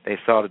they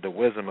saw that the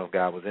wisdom of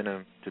God was in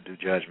him to do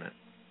judgment.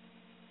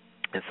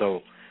 And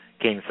so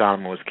King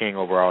Solomon was king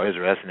over all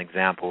Israel. That's an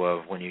example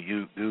of when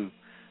you do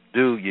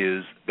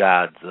use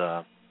God's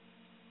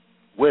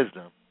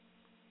wisdom,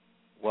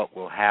 what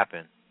will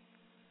happen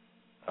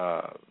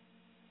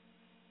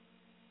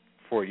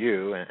for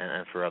you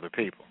and for other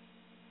people.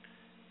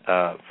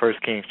 1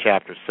 Kings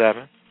chapter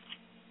 7.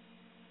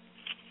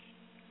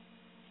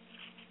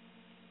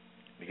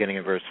 Beginning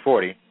in verse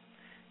 40,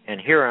 and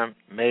Hiram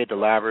made the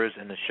lavers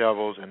and the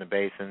shovels and the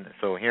basin.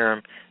 So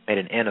Hiram made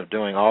an end of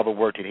doing all the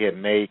work that he had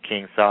made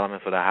King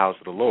Solomon for the house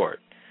of the Lord.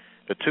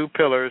 The 2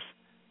 pillars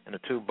and the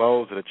 2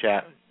 bowls of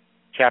the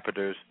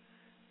chapiters.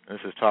 This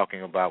is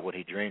talking about what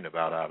he dreamed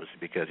about, obviously,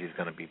 because he's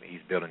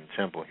building the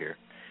temple here.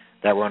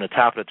 That were on the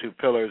top of the 2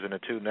 pillars, and the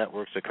 2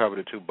 networks that covered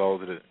the 2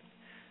 bowls of the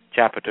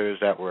chapiters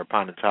that were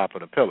upon the top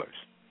of the pillars,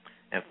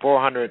 and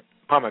 400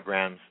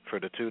 pomegranates for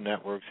the 2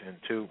 networks and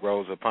 2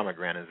 rows of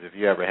pomegranates. If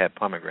you ever had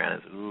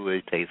pomegranates, ooh, they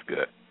taste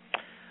good.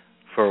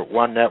 For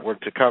 1 network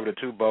to cover the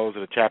 2 bowls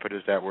of the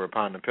chapiters that were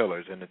upon the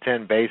pillars, and the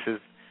 10 bases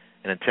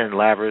and the 10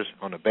 lavers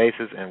on the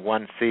bases, and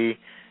 1 sea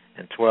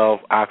and 12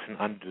 oxen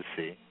under the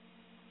sea.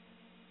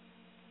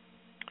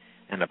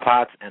 And the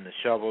pots and the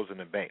shovels and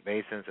the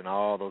basins and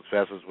all those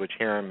vessels which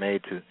Hiram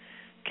made to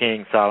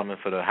King Solomon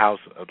for the house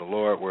of the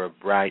Lord were of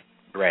bright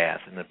brass.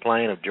 In the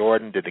plain of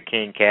Jordan did the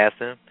king cast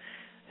them,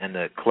 and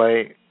the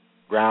clay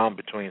ground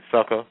between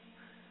Succoth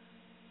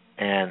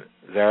and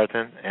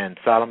Zarethan. And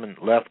Solomon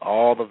left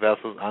all the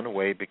vessels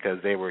unweighed, because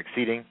they were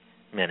exceeding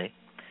many.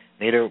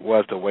 Neither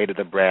was the weight of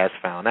the brass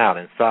found out.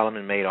 And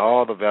Solomon made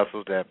all the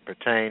vessels that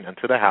pertain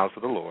unto the house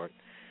of the Lord,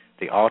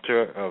 the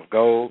altar of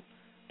gold,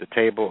 the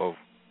table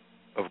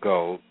of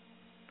gold,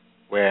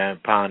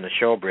 whereupon the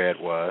showbread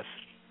was,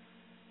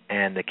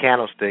 and the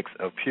candlesticks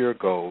of pure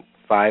gold,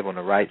 5 on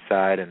the right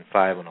side and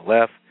 5 on the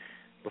left,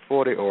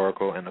 before the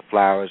oracle, and the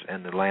flowers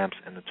and the lamps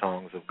and the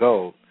tongues of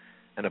gold,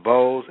 and the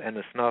bowls and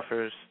the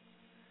snuffers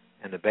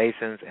and the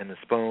basins and the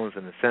spoons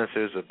and the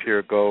censers of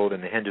pure gold,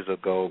 and the hinges of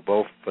gold,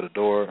 both for the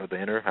door of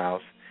the inner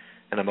house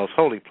and the most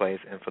holy place,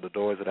 and for the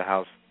doors of the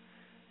house,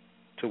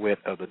 to wit,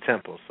 of the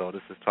temple. So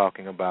this is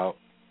talking about,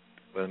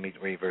 let me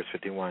read verse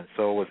 51.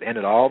 So was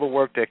ended all the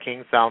work that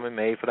King Solomon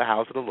made for the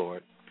house of the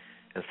Lord.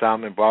 And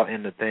Solomon brought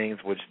in the things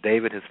which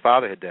David his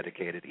father had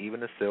dedicated, even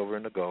the silver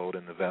and the gold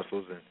and the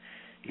vessels, and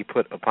he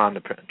put upon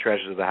the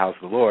treasures of the house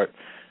of the Lord.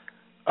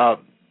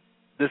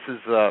 This is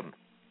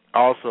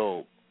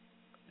also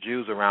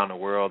Jews around the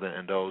world,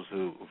 and those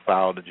who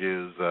follow the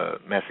Jews,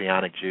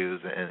 Messianic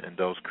Jews, and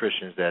those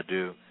Christians that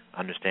do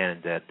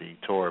understand that the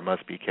Torah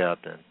must be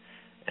kept,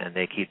 and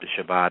they keep the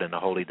Shabbat and the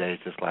holy days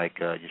just like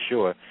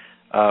Yeshua.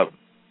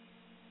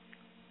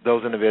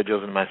 Those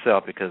individuals and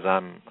myself, because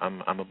I'm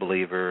a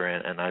believer,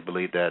 and I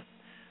believe that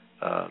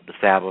the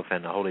Sabbath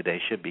and the holy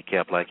days should be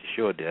kept like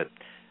Yeshua did.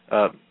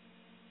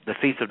 The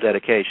Feast of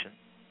Dedication,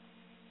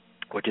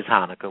 which is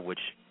Hanukkah, which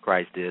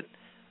Christ did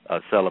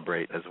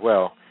celebrate as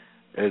well,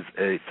 is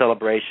a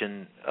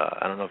celebration.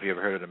 I don't know if you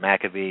ever heard of the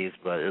Maccabees,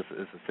 but it's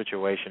a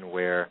situation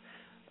where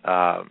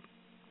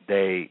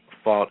they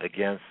fought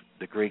against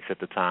the Greeks at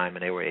the time,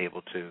 and they were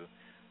able to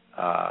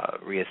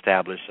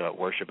reestablish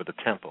worship at the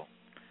temple.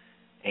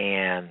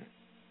 And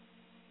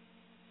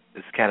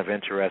it's kind of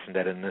interesting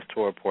that in this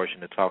Torah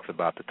portion it talks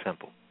about the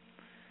temple.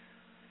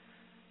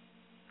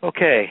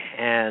 Okay,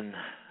 and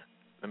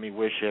let me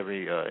wish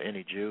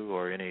any Jew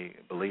or any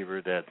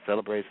believer that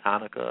celebrates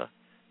Hanukkah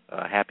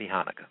happy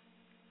Hanukkah.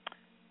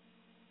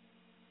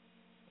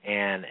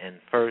 And in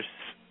 1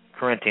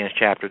 Corinthians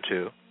chapter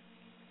 2,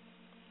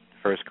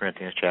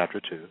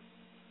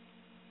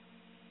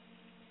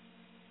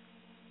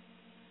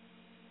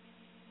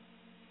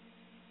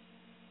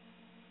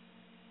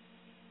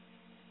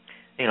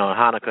 you know,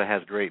 Hanukkah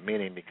has great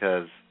meaning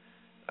because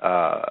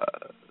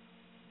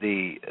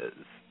the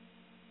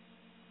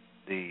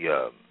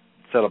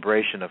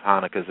celebration of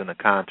Hanukkah is in the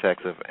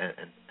context of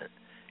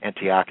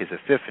Antiochus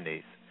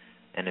Epiphanes.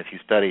 And if you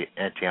study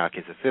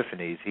Antiochus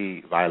Epiphanes,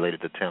 he violated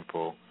the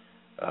temple,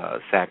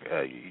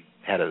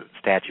 had a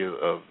statue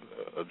of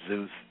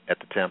Zeus at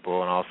the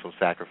temple, and also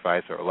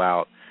sacrificed or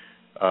allowed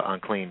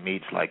unclean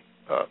meats like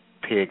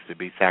pigs to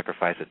be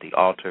sacrificed at the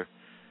altar.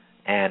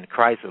 And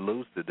Christ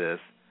alludes to this.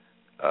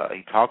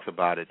 He talks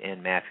about it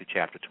in Matthew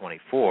chapter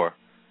 24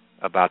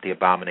 about the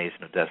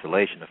abomination of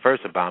desolation. The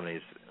first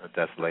abomination of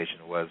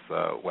desolation was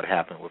what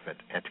happened with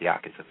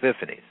Antiochus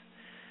Epiphanes.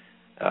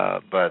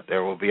 But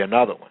there will be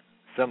another one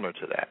similar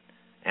to that.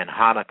 And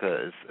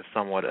Hanukkah is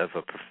somewhat of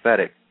a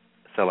prophetic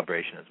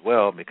celebration as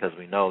well, because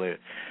we know that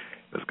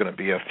there's going to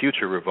be a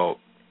future revolt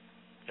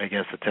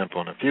against the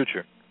temple in the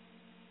future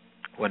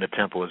when the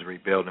temple is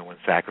rebuilt and when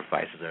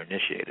sacrifices are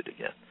initiated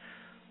again.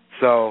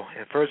 So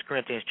in 1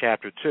 Corinthians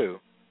chapter 2,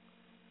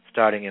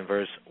 starting in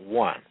verse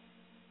 1.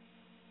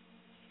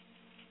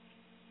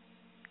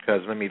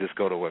 Because let me just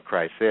go to what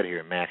Christ said here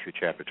in Matthew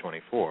chapter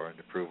 24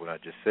 to prove what I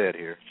just said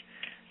here.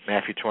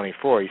 Matthew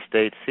 24, he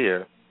states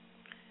here,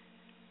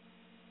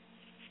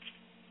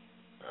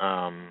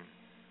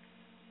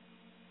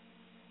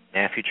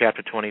 Matthew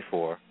chapter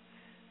 24,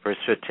 verse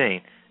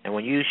 15, and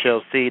when you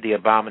shall see the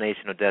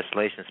abomination of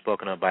desolation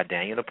spoken of by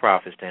Daniel the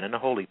prophet stand in the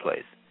holy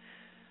place.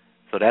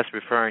 So that's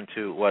referring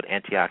to what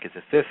Antiochus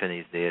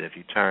Epiphanes did. If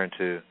you turn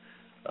to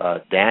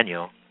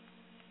Daniel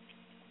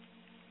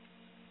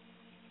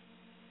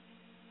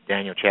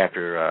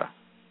chapter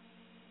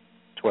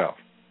 12.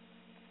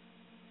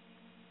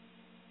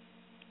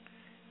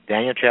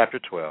 Daniel chapter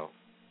 12.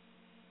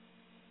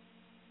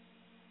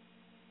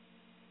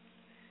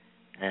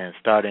 And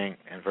starting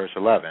in verse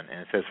 11.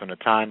 And it says, from the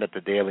time that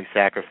the daily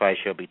sacrifice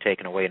shall be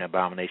taken away, an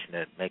abomination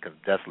that maketh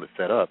desolate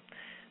set up,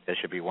 there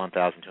should be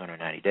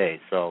 1,290 days.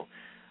 So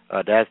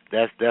that's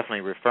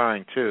definitely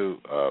referring to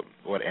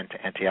what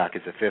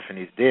Antiochus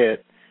Epiphanes did,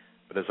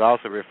 but it's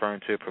also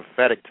referring to a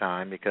prophetic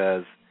time,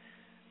 because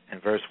in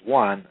verse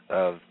 1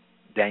 of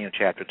Daniel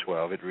chapter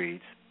 12, it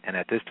reads, and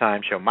at this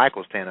time shall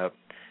Michael stand up,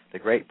 the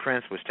great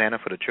prince which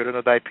standeth for the children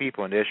of thy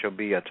people, and there shall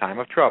be a time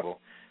of trouble,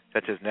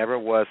 such as never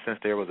was since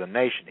there was a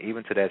nation,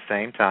 even to that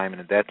same time,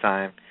 and at that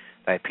time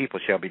thy people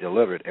shall be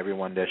delivered, every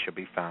one that shall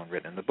be found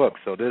written in the book.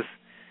 So this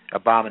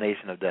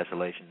abomination of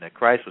desolation that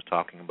Christ was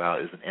talking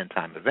about is an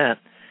end-time event,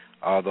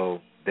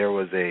 although there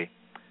was a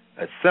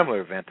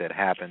similar event that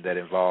happened that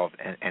involved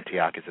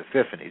Antiochus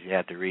Epiphanes. You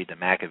have to read the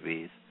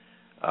Maccabees,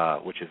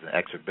 which is an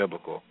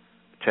extra-biblical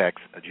text,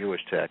 a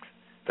Jewish text,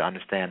 to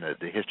understand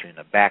the history and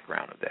the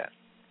background of that.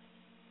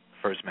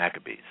 First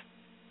Maccabees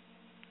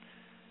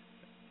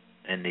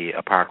in the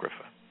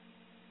Apocrypha.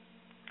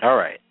 All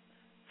right.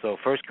 So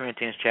 1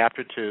 Corinthians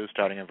chapter 2,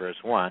 starting in verse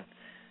 1.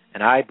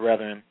 And I,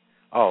 brethren,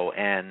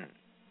 and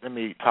let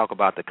me talk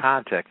about the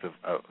context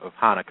of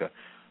Hanukkah.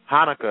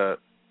 Hanukkah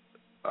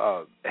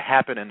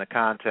happened in the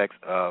context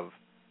of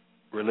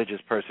religious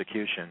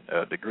persecution.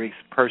 The Greeks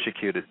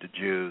persecuted the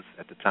Jews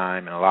at the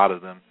time, and a lot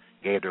of them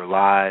gave their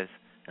lives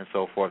and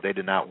so forth. They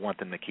did not want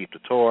them to keep the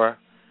Torah.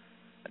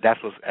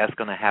 That's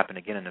going to happen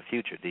again in the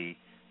future. The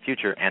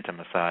future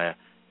anti-Messiah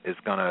is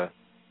going to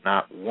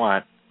not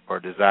want or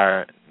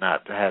desire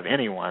not to have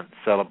anyone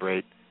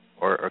celebrate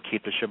or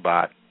keep the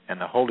Shabbat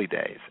and the holy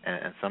days.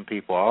 And some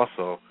people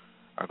also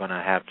are going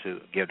to have to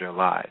give their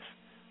lives.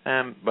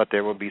 But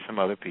there will be some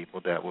other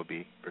people that will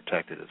be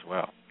protected as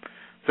well.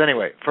 So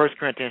anyway, 1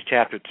 Corinthians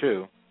chapter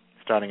 2,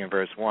 starting in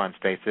verse 1,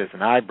 states this,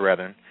 and I,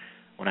 brethren,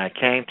 when I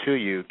came to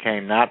you,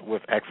 came not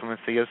with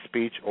excellency of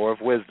speech or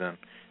of wisdom,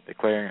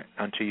 declaring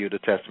unto you the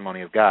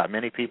testimony of God.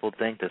 Many people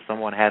think that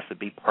someone has to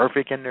be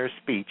perfect in their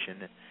speech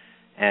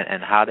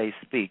and how they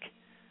speak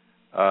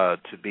to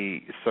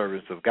be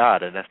servants of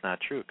God, and that's not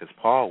true, because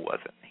Paul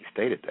wasn't. He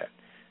stated that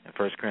in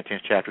 1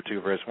 Corinthians chapter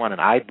 2, verse 1, and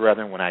I,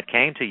 brethren, when I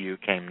came to you,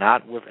 came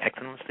not with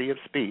excellency of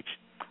speech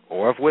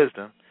or of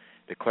wisdom,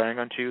 declaring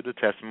unto you the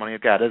testimony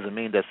of God. Doesn't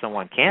mean that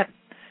someone can't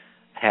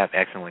have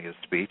excellency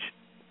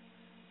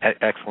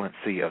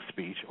of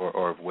speech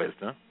or of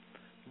wisdom,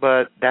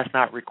 but that's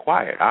not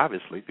required,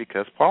 obviously,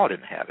 because Paul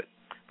didn't have it.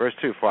 Verse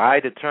 2, for I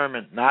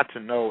determined not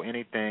to know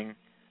anything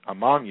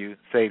among you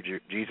save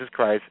Jesus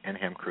Christ and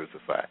him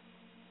crucified.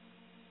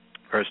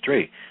 Verse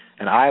 3,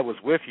 and I was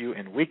with you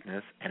in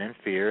weakness and in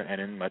fear and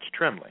in much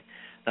trembling.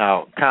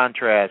 Now,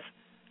 contrast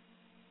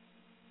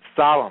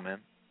Solomon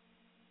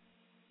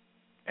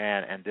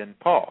and then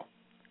Paul.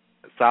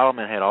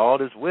 Solomon had all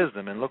this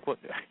wisdom, and look what,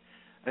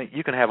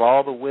 you can have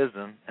all the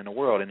wisdom in the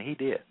world, and he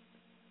did.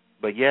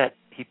 But yet,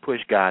 he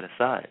pushed God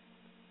aside.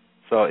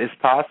 So it's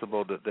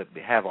possible to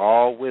have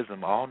all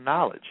wisdom, all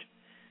knowledge.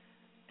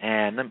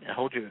 And let me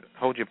hold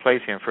your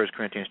place here in 1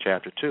 Corinthians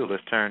chapter 2.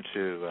 Let's turn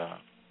to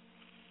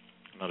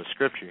another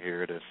scripture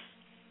here that's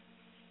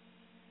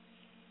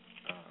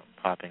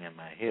popping in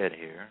my head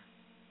here.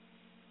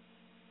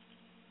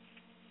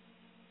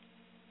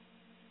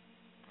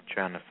 I'm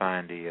trying to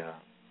find the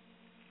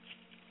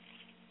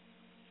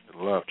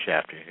love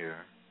chapter here.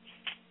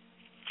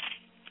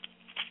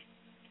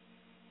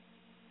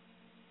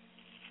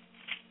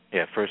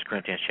 Yeah, 1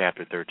 Corinthians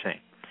chapter 13. It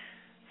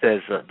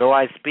says, though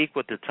I speak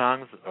with the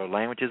tongues or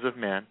languages of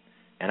men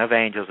and of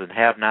angels and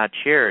have not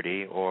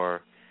charity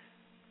or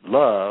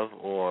love,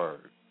 or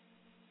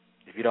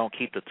if you don't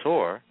keep the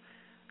Torah,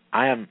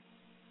 I am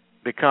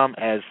become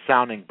as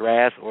sounding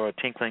brass or a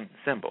tinkling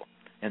cymbal.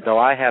 And though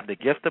I have the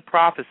gift of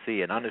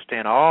prophecy and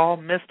understand all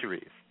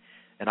mysteries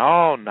and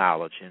all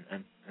knowledge,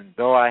 and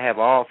though I have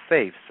all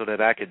faith so that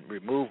I can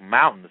remove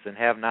mountains and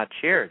have not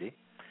charity,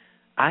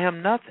 I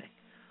am nothing.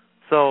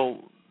 So,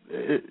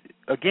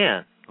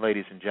 again,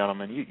 ladies and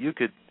gentlemen, you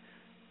could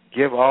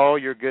give all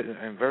your good,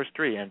 in verse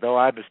 3, and though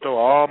I bestow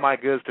all my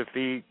goods to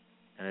feed,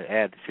 and it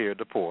adds here,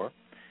 the poor,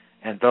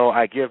 and though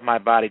I give my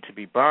body to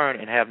be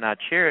burned and have not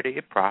charity,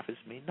 it profits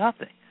me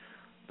nothing.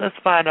 Let's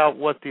find out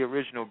what the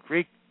original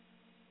Greek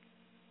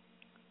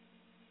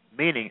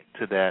meaning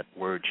to that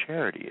word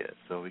charity is,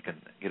 so we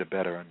can get a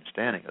better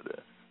understanding of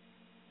this.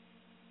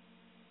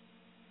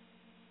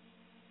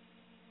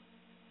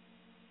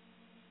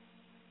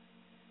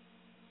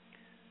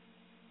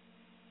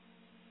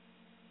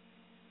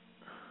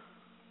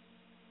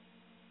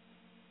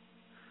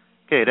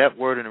 Okay, that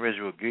word in the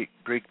original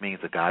Greek means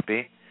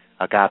agape.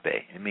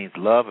 Agape. It means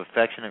love,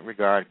 affectionate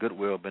regard,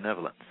 goodwill,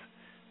 benevolence.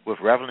 With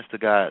reference to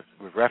God's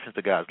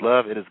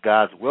love, it is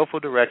God's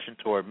willful direction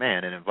toward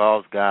man. It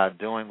involves God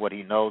doing what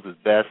he knows is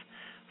best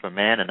for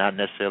man and not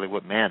necessarily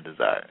what man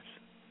desires.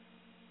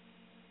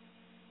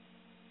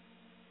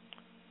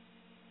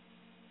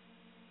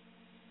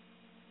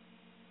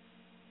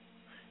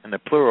 In the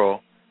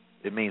plural,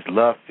 it means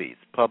love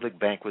feasts, public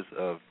banquets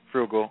of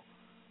frugal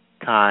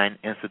kind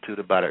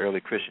instituted by the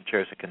early Christian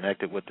church and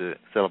connected with the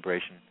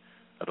celebration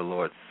of the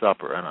Lord's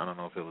Supper. And I don't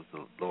know if it was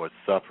the Lord's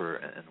Supper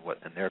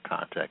in their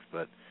context,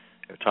 but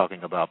they're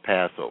talking about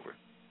Passover.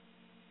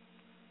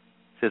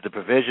 It says the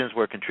provisions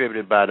were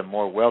contributed by the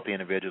more wealthy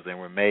individuals and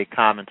were made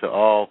common to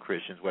all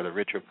Christians, whether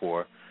rich or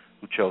poor,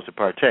 who chose to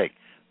partake.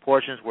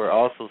 Portions were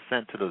also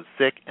sent to the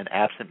sick and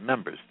absent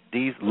members.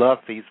 These love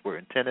feasts were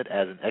intended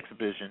as an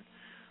exhibition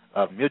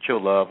of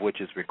mutual love, which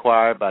is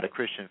required by the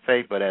Christian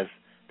faith, but as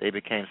they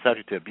became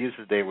subject to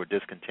abuses, they were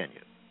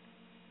discontinued.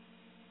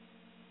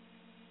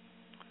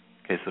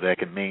 Okay, so that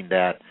can mean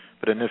that.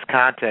 But in this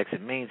context,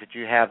 it means that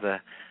you have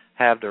to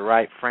have the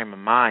right frame of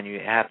mind. You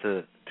have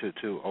to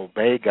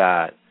obey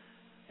God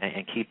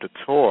and keep the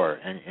Torah.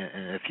 And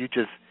if you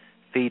just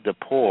feed the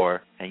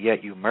poor and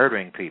yet you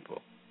murdering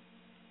people,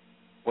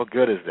 what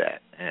good is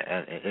that?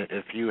 And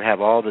if you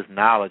have all this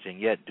knowledge and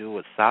yet do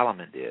what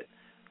Solomon did,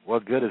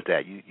 what good is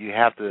that? You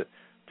have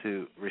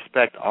to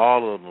respect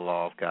all of the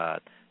law of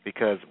God,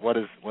 because what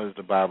does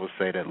the Bible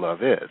say that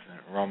love is?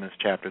 In Romans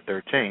chapter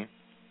 13.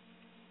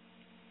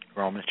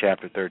 Romans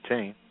chapter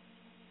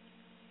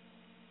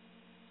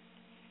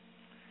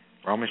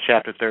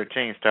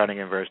 13, starting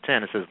in verse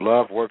 10, it says,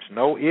 love works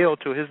no ill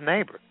to his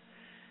neighbor.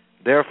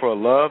 Therefore,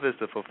 love is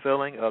the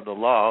fulfilling of the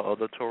law of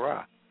the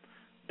Torah.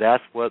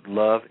 That's what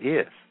love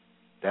is.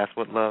 That's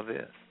what love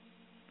is.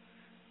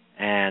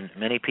 And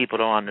many people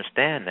don't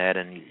understand that,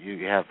 and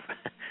you have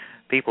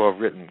people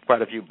have written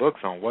quite a few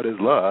books on what is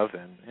love,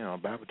 and the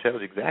Bible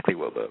tells you exactly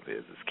what love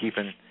is. It's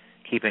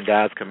keeping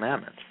God's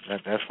commandments.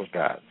 That's what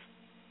God's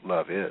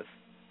love is.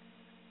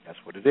 That's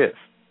what it is.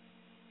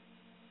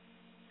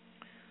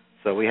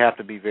 So we have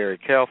to be very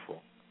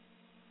careful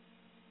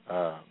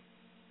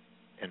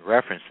in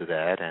reference to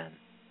that,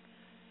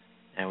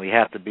 and we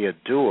have to be a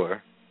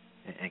doer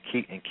and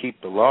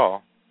keep the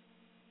law.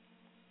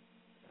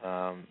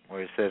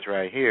 Where it says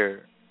right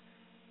here,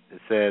 it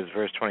says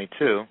verse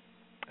 22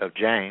 of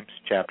James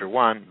chapter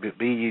 1,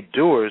 be ye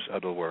doers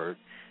of the word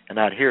and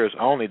not hearers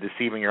only,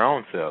 deceiving your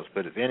own selves.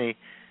 But if any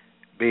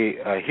be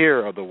a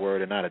hearer of the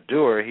word and not a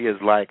doer, he is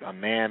like a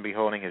man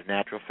beholding his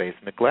natural face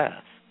in the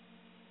glass.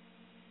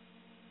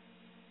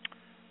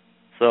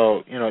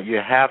 So, you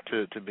have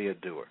to be a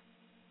doer.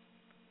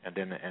 And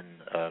then in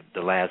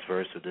the last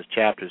verse of this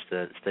chapter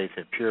states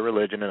that pure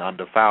religion and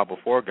undefiled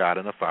before God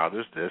and the Father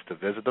is this, to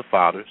visit the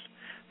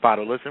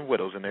fatherless and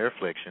widows in their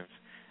afflictions,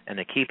 and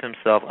to keep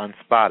himself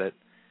unspotted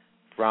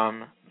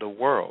from the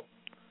world.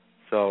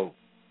 So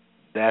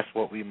that's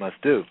what we must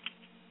do.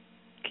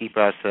 Keep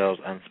ourselves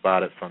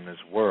unspotted from this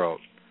world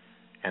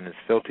and its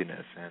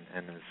filthiness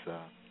and its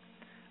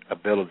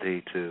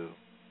ability to,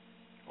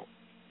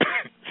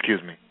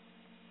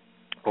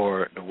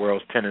 or the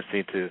world's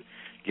tendency to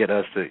get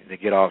us to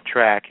get off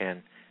track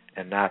and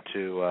not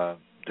to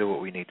do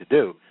what we need to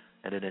do.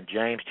 And then in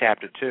James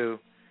chapter 2,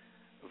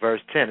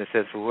 verse 10, it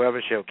says, for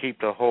whoever shall keep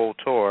the whole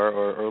Torah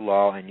or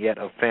law and yet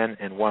offend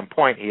in one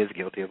point, he is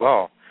guilty of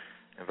all.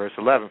 And verse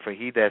 11, for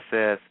he that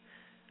says,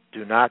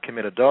 do not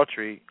commit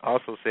adultery,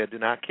 also said, do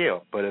not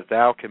kill. But if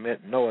thou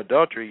commit no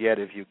adultery, yet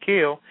if you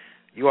kill,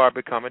 you are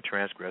become a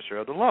transgressor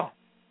of the law.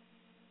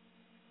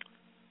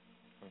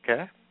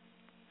 Okay?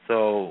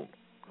 So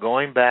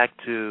going back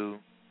to,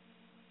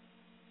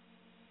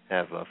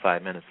 have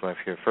 5 minutes left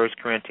here, 1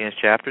 Corinthians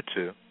chapter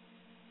 2.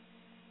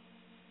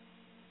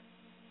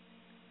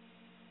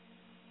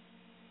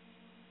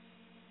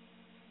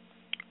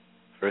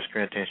 1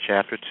 Corinthians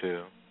chapter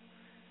 2,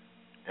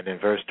 and in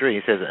verse 3, he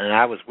says, and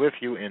I was with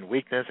you in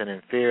weakness and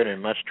in fear and in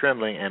much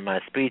trembling, and my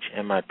speech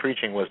and my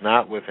preaching was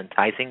not with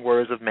enticing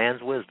words of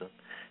man's wisdom.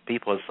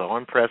 People are so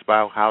impressed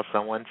by how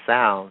someone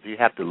sounds. You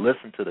have to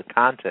listen to the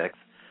context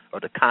or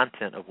the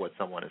content of what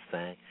someone is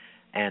saying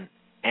and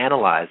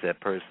analyze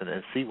that person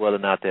and see whether or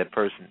not that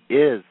person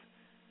is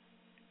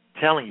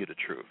telling you the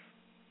truth.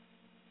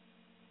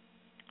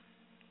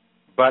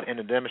 But in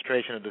the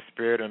demonstration of the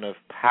Spirit and of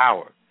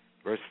power,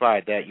 verse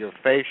 5, that your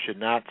faith should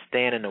not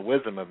stand in the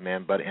wisdom of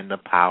men, but in the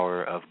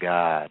power of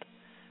God.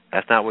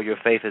 That's not where your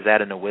faith is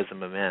at, in the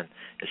wisdom of men.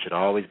 It should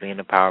always be in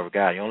the power of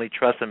God. You only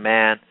trust a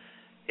man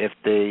if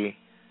they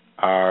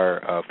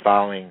are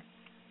following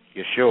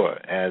Yeshua,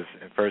 as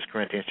in 1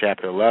 Corinthians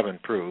chapter 11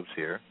 proves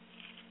here.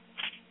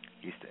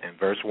 In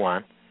verse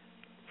 1,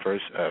 1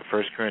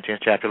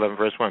 Corinthians chapter 11,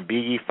 verse 1, be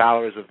ye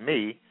followers of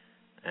me,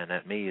 and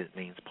that me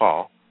means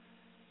Paul,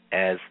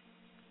 as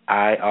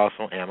I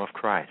also am of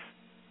Christ.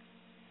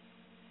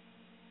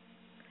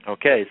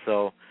 Okay,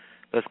 so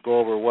let's go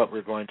over what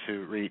we're going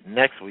to read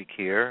next week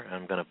here.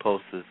 I'm going to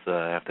post this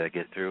after I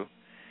get through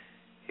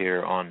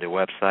here on the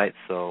website.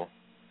 So,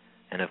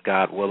 And if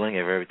God willing,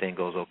 if everything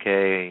goes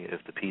okay,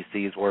 if the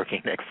PC is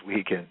working next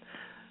week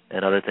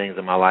and other things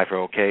in my life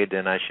are okay,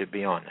 then I should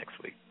be on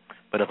next week.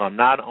 But if I'm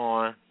not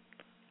on,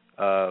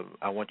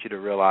 I want you to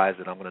realize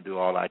that I'm going to do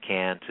all I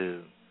can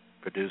to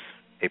produce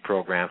a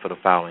program for the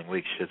following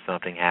week should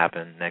something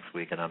happen next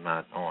week and I'm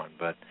not on.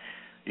 But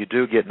you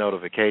do get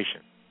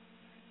notification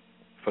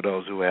for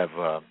those who have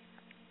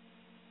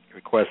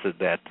requested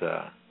that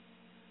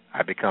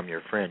I become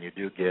your friend. You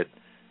do get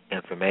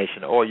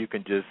information, or you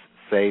can just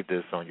save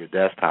this on your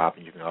desktop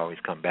and you can always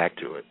come back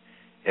to it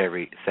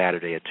every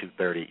Saturday at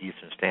 2:30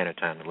 Eastern Standard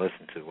Time to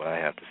listen to what I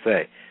have to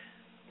say.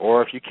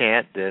 Or if you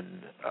can't,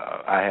 then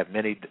I have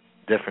many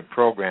different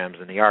programs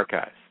in the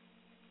archives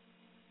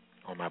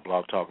on my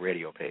Blog Talk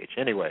Radio page.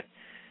 Anyway,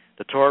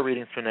 the Torah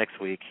readings for next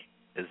week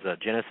is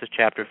Genesis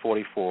chapter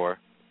 44,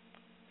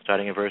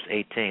 starting in verse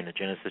 18, to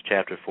Genesis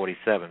chapter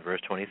 47,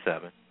 verse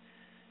 27.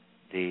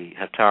 The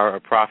Haftarah or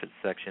Prophet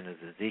section is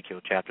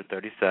Ezekiel chapter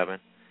 37,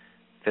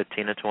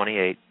 15 to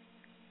 28,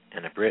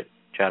 and the Brit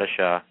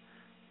Chadashah,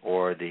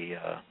 or the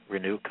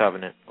Renewed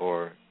Covenant,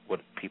 or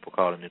what people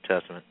call the New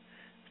Testament.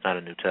 It's not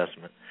a New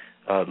Testament.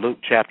 Luke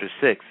chapter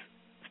 6,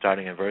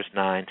 starting in verse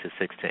 9 to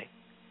 16.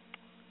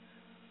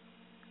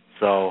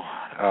 So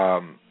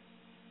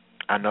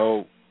I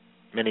know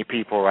many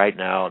people right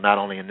now, not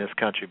only in this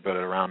country but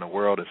around the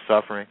world, is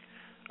suffering.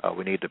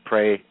 We need to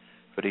pray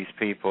for these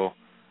people.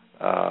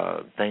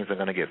 Things are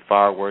going to get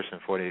far worse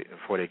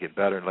before they get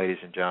better, ladies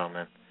and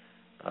gentlemen.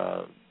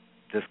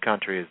 This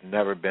country has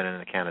never been in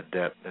the kind of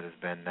debt that it's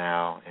been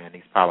now, and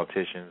these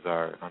politicians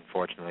are,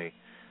 unfortunately,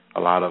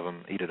 a lot of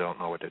them either don't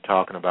know what they're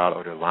talking about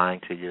or they're lying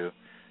to you,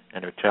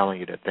 and they're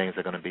telling you that things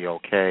are going to be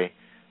okay.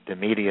 The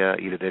media,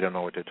 either they don't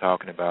know what they're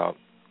talking about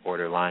or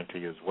they're lying to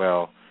you as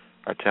well,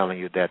 are telling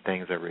you that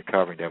things are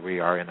recovering, that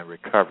we are in a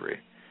recovery.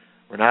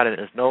 We're not in,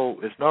 it's no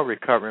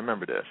recovery.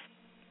 Remember this.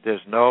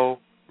 There's no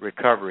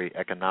recovery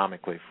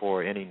economically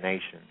for any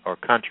nation or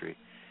country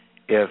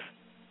if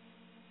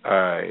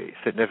a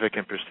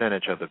significant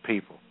percentage of the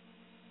people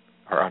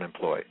are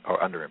unemployed or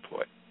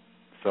underemployed.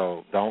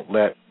 So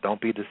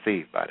don't be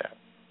deceived by that.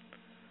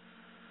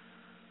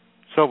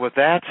 So with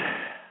that,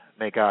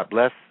 may God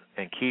bless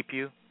and keep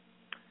you.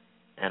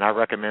 And I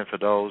recommend for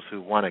those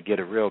who want to get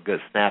a real good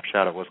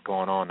snapshot of what's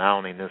going on, not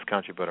only in this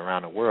country but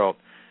around the world,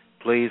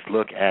 please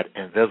look at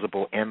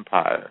Invisible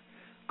Empire.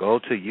 Go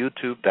to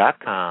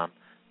youtube.com,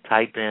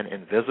 type in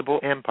Invisible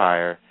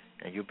Empire,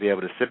 and you'll be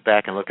able to sit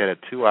back and look at a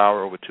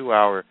over 2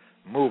 hour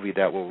movie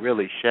that will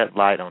really shed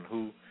light on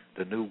who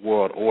the New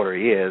World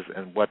Order is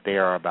and what they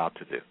are about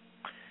to do.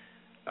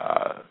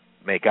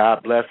 May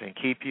God bless and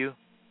keep you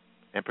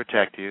and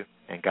protect you,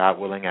 and God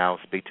willing, I'll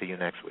speak to you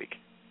next week.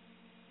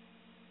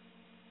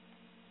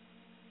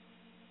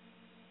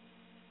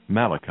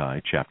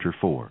 Malachi chapter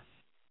 4.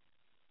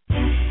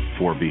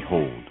 For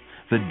behold,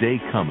 the day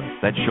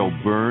cometh that shall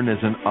burn as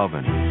an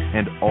oven,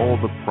 and all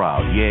the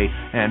proud, yea,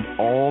 and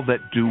all that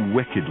do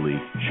wickedly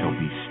shall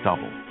be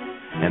stubble.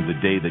 And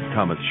the day that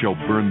cometh shall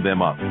burn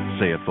them up,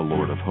 saith the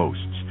Lord of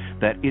hosts,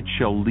 that it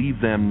shall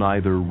leave them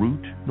neither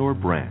root nor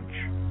branch.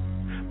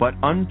 But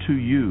unto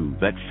you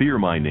that fear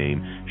my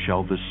name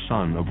shall the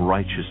Son of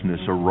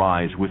Righteousness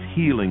arise with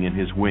healing in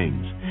his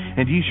wings,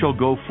 and ye shall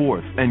go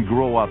forth and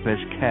grow up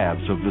as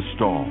calves of the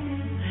stall.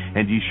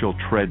 And ye shall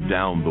tread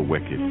down the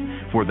wicked,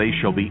 for they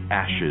shall be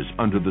ashes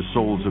under the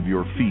soles of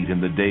your feet in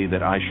the day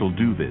that I shall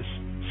do this,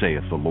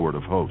 saith the Lord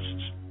of hosts.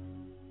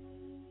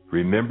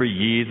 Remember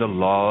ye the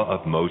law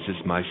of Moses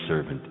my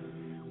servant,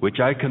 which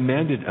I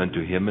commanded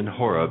unto him in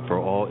Horeb for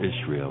all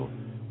Israel,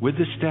 with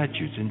the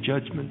statutes and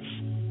judgments.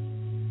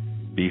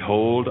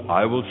 Behold,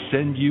 I will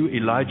send you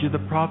Elijah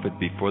the prophet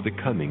before the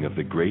coming of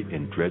the great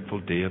and dreadful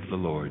day of the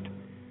Lord.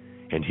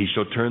 And he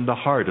shall turn the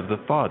heart of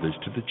the fathers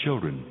to the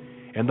children,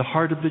 and the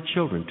heart of the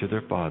children to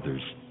their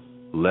fathers,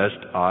 lest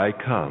I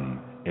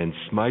come and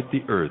smite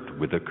the earth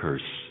with a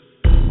curse.